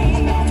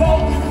queens,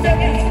 focused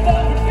against the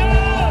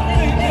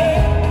godly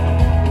dead.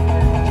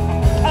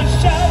 I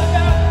shouted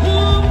out, who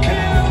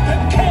killed the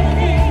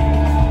Kennedy?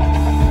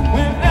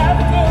 When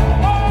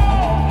after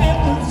all, it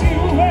was you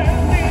and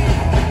me.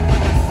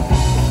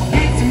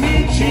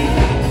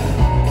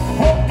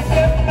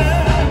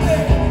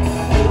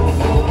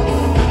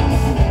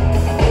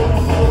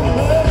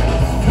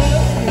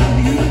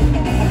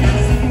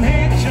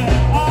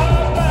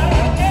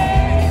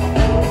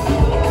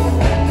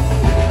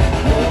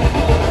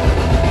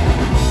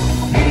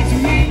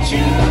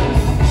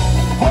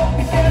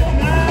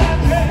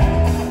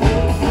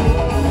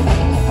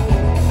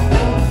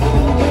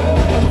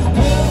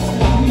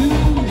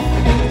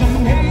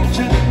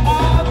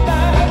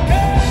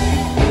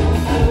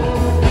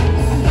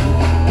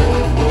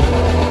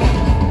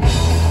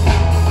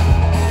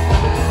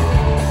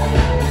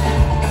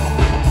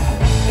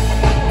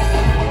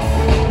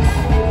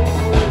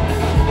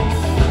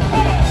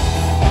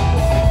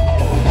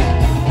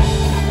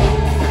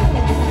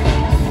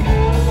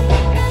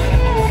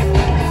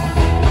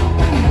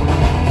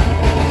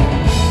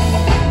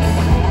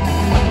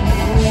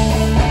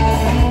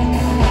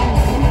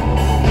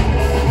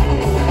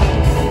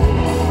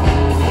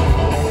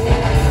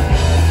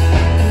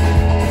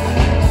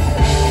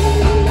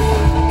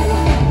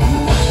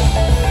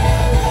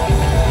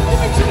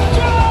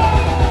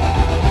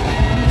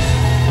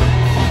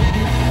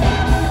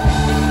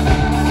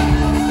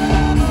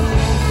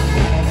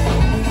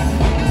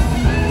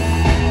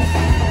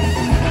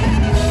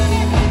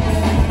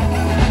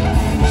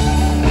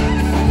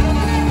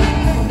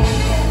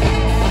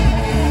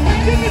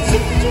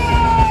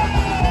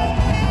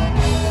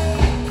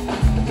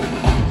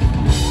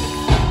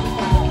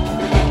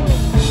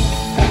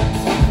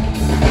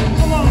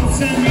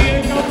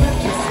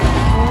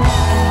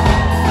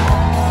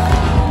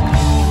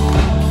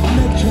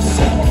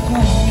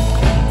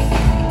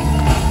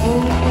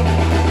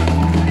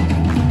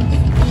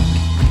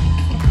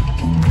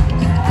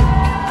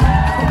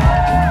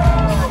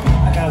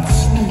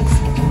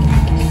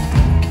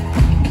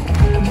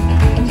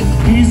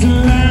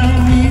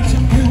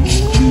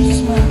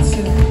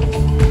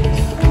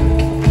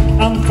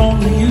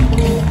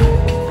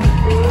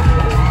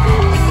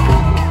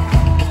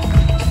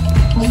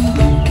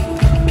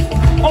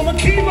 the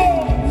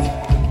keyboards,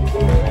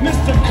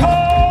 Mr.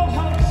 Carl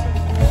Hudson.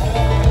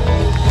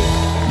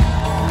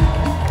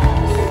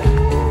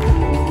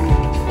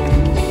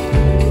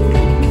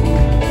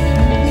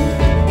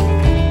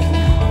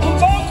 The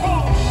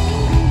vocals,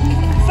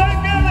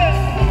 Skynyrd.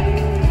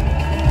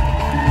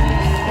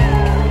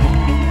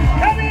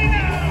 Heavy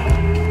now.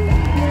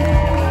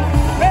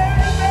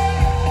 Baby,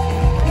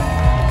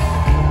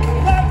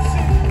 let's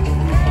see.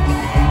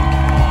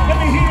 Let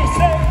me hear you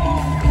say.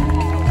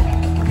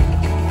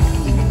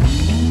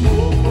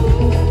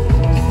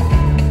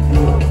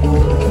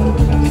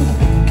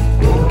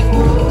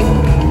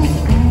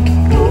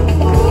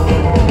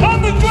 On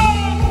the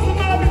drums, the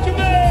Mary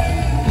Jimi.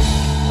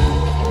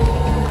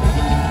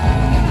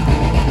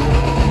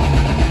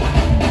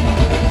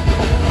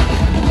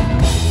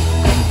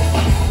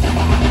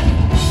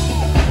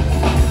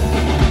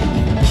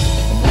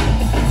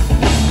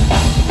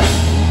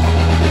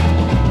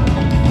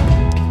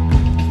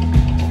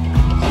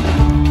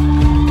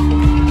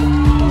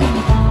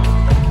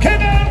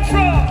 Came out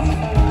front.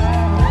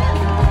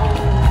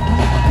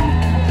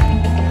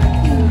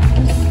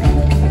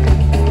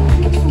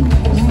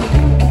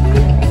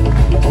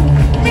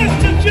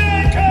 Mr.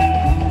 Jacob.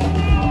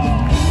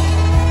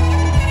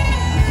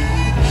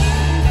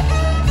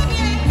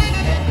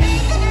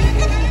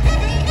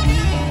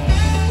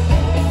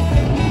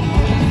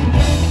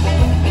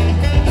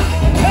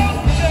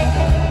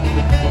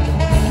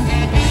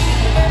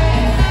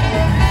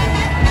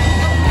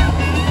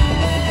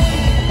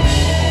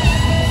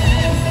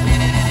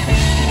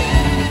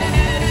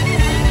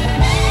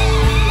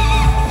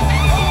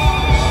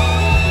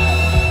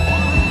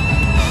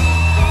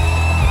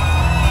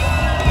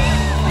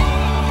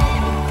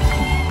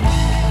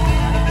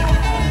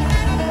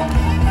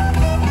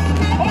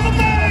 On the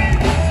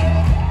bass,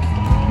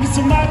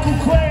 Mr. Michael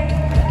Quay.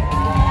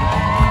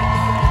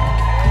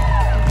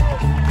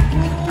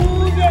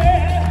 Ooh, yeah.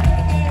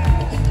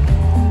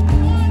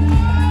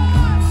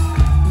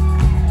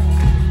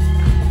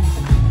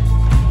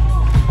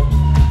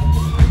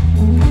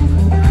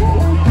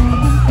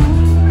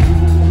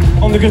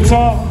 On the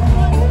guitar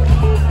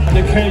and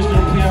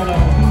occasional piano,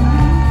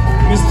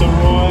 Mr.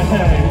 Roy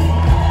Hay.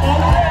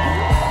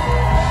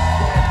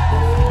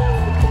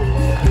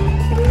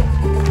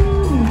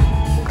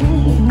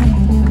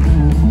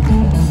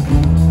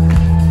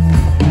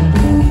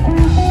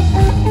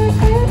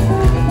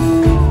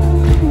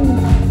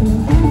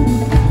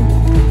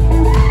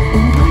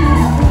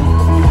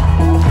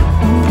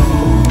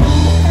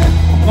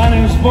 My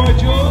name's Boy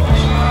George.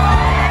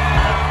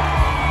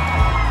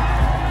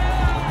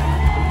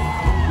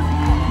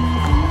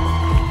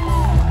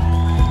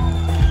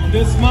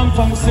 This month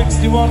I'm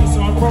 61,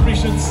 so I probably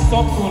should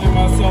stop calling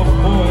myself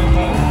boy.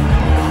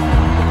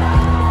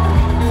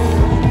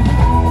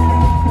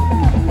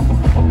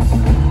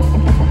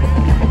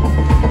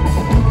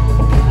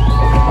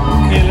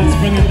 Okay, let's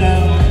bring it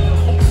down.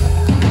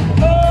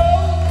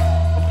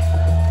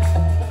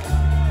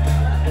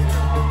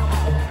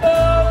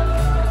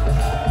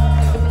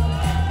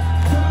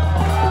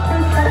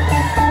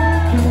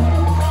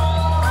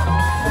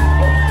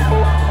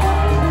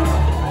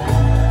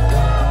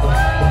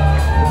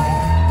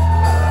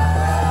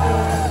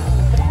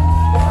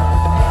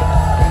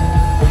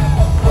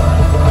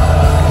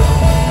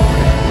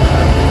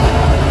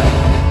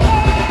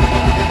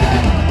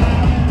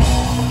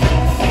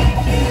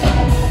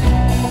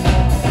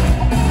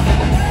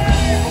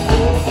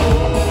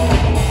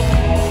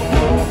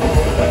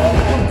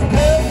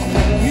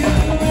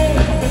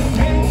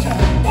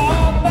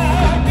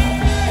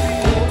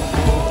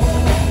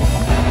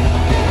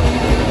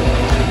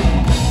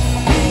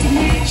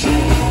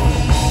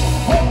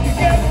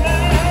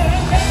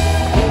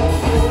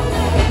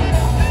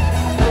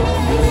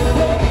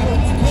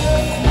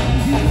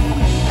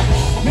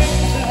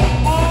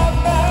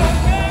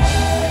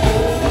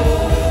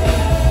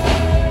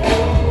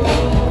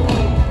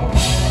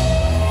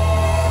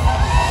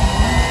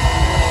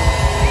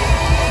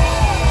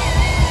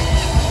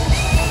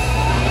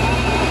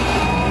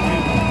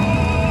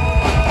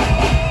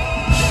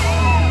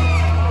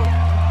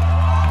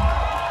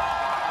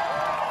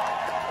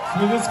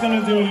 We're just going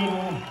to do a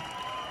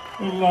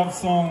little love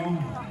song,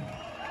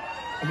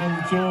 a little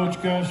George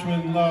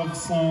Gershwin love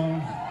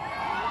song.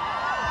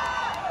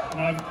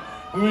 And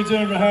when we were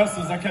doing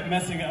rehearsals, I kept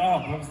messing it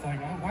up. I was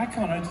like, oh, why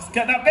can't I just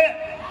get that bit?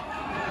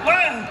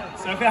 Why?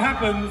 So if it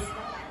happens,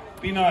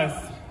 be nice.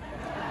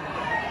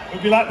 It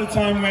would be like the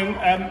time when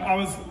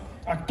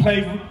I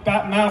played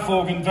mouth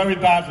organ very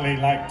badly,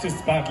 like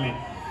just badly.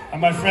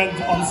 And my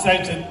friend on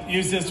stage had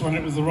used this when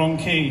it was the wrong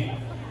key.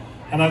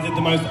 And I did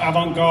the most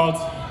avant-garde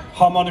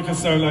harmonica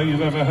solo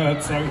you've ever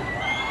heard, so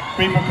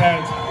be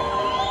prepared.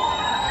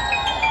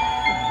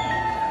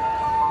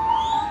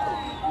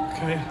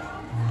 Okay.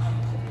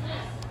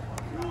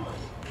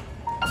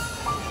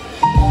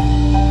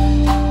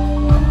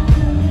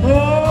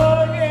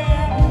 Oh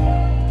yeah.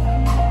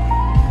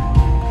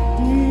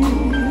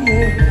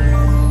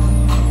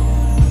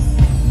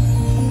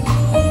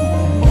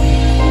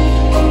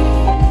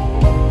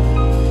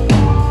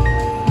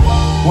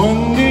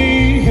 One day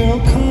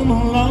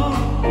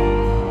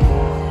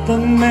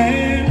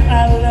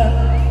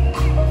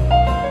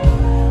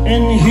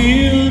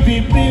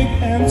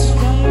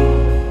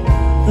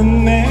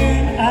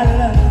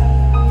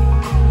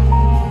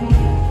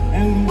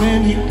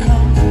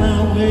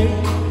someday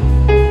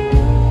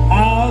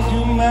I'll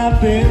do my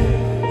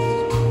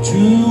best to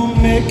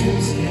make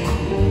him stay.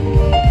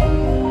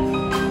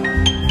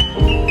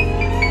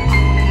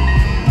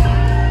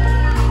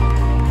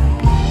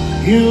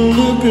 He'll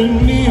look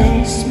at me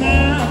and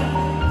smile,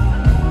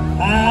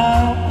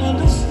 I'll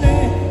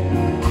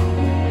understand.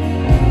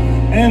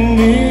 And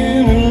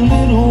in a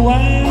little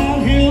while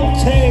he'll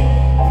take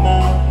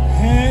my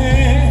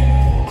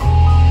hand.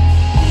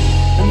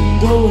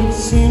 And though it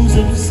seems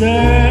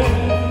absurd,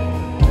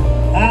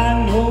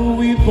 I know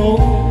we both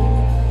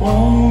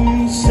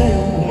won't say a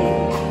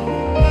word.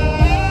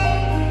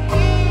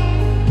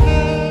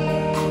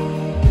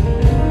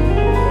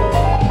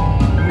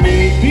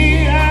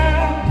 Maybe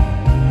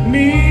I'll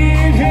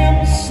meet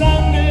him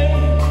Sunday,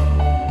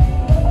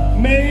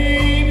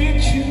 maybe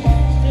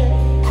Tuesday,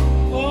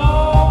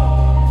 or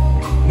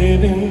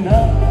maybe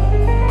not.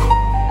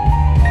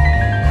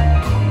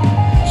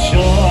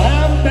 Sure,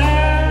 I'm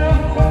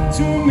bound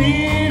to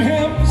meet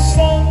him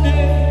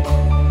Sunday,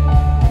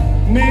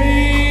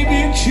 maybe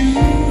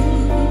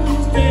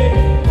Tuesday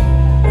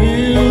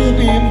will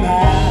be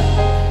my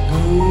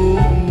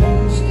good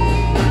news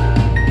day.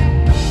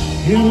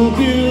 He'll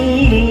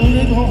build a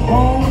little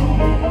home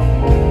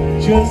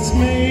just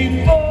made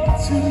for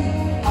two,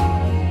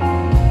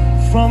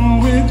 from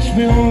which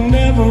we'll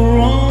never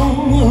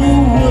roam. Who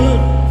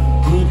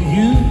would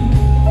you?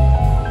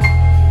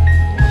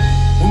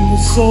 And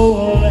so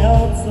all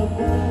else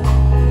above,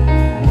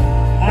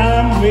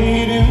 I'm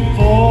waiting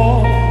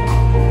for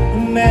the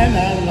man I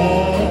love.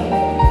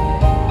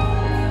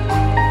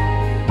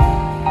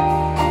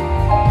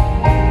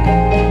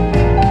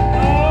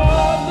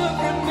 Oh, look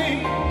at me,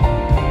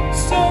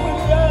 so in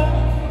love.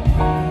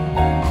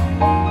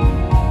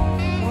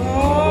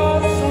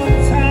 Oh,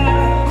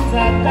 sometimes I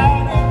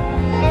doubt it,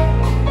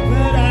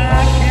 but I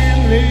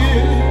can't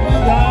live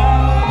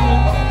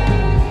without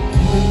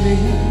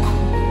you.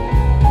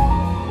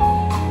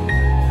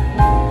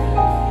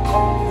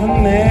 The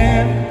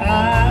man I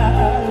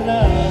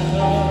love.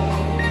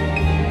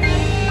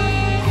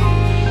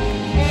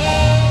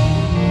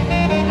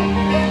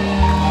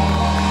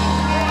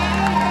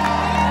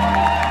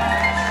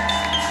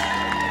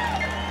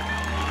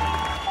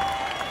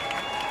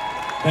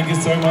 Thank you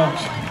so much.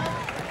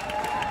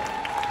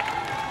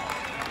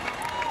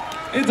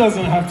 It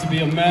doesn't have to be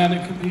a man,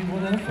 it could be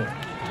whatever.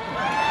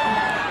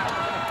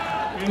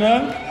 You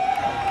know?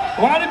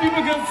 Why do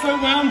people get so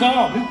wound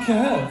up? Who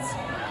cares?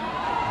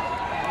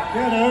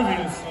 Get over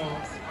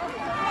yourselves.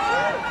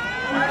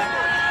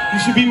 You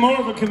should be more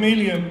of a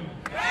chameleon.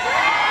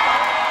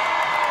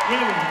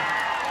 Really.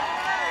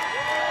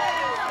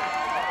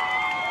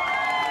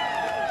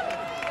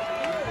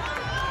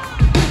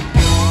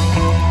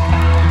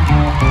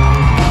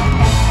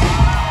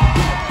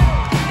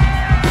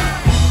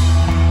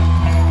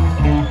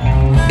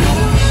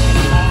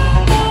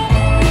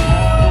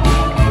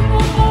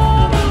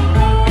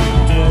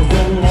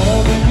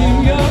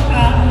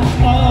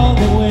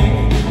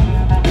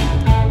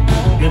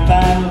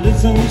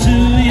 Listen to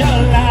your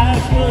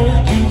last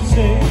word you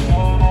say.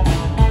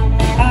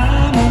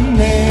 I'm a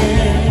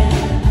man.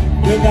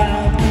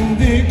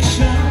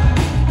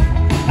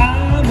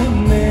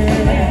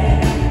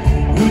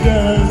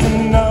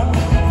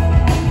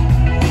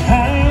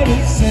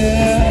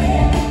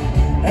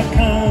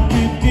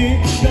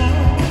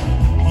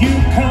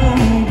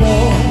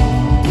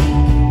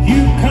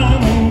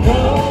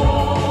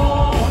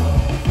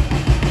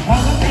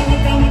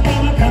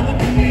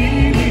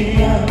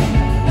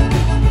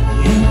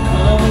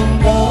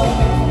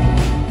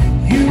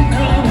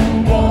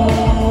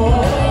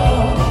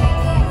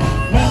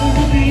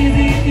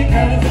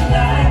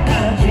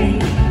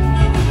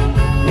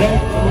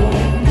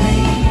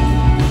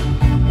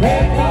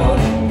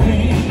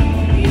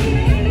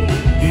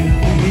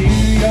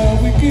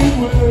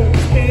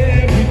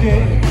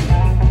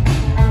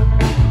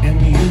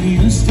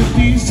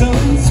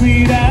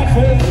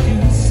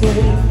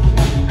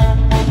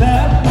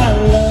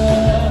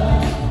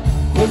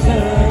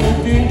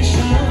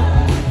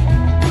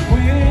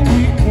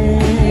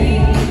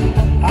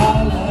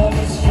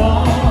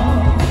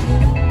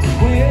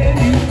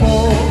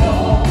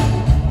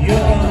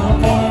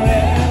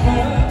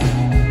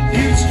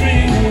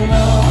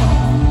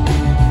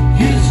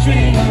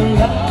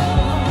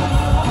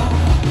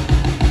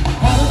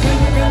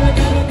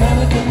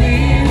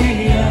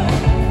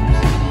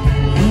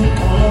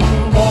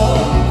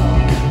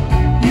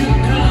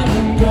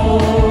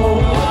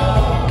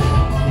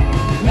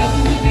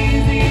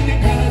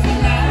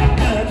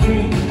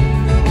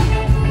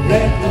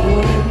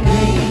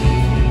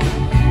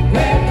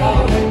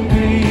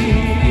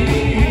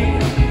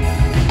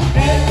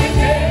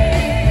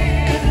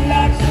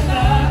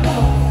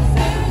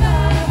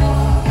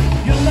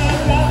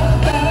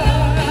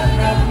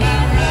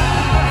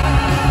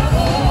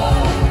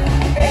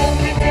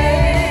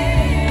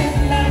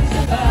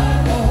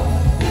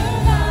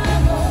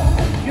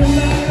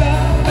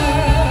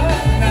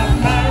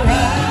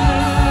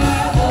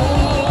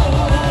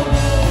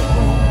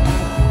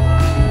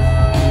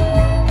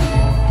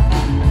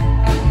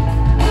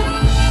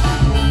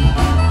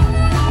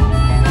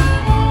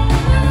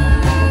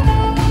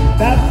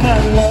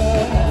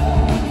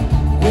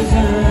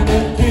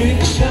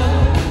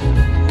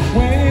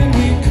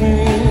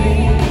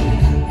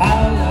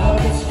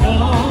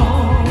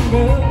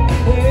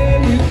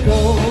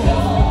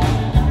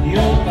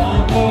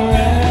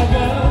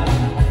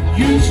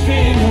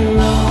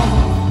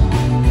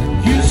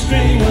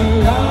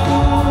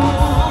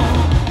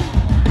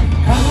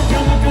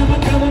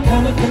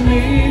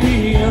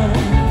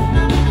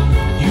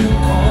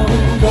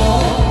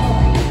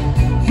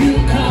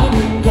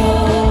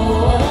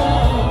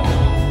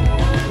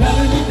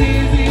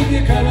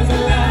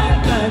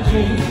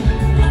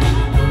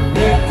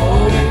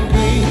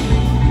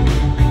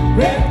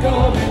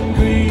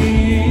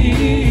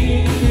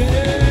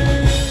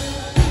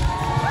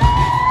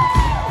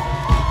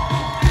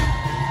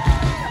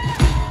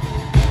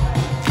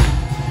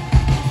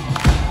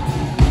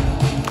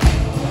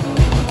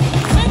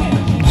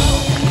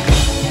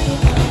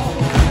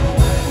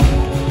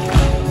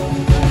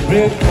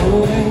 red,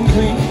 gold, and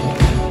green.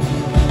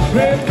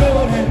 Red,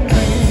 gold, and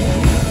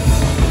green.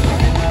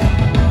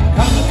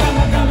 Come,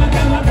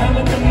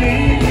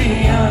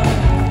 chameleon.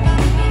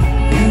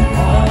 You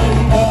come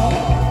and go.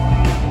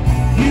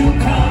 You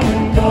come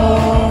and go.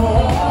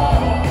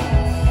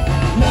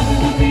 Nothing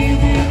will be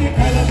there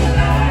because of the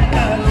light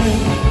I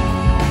dream.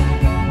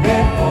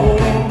 Red,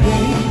 gold, and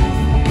green.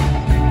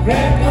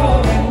 Red,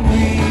 gold, and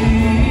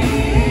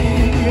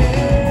green.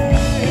 Yeah.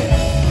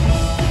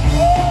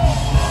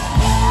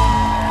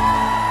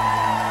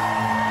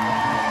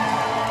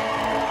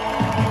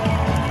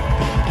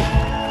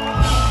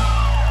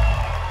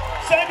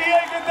 San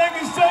Diego,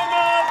 thank you so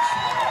much.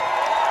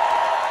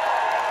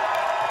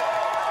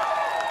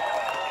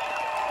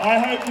 I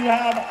hope you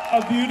have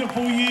a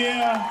beautiful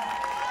year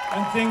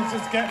and things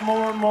just get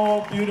more and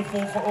more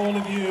beautiful for all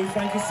of you.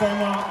 Thank you so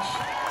much.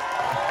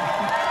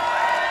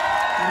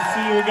 We'll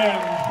see you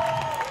again.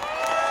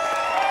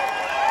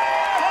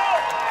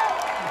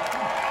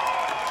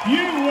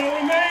 You were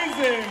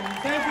amazing.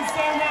 Thank you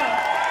so much.